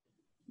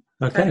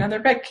 for Okay. another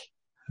pick.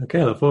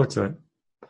 Okay, I look forward to it.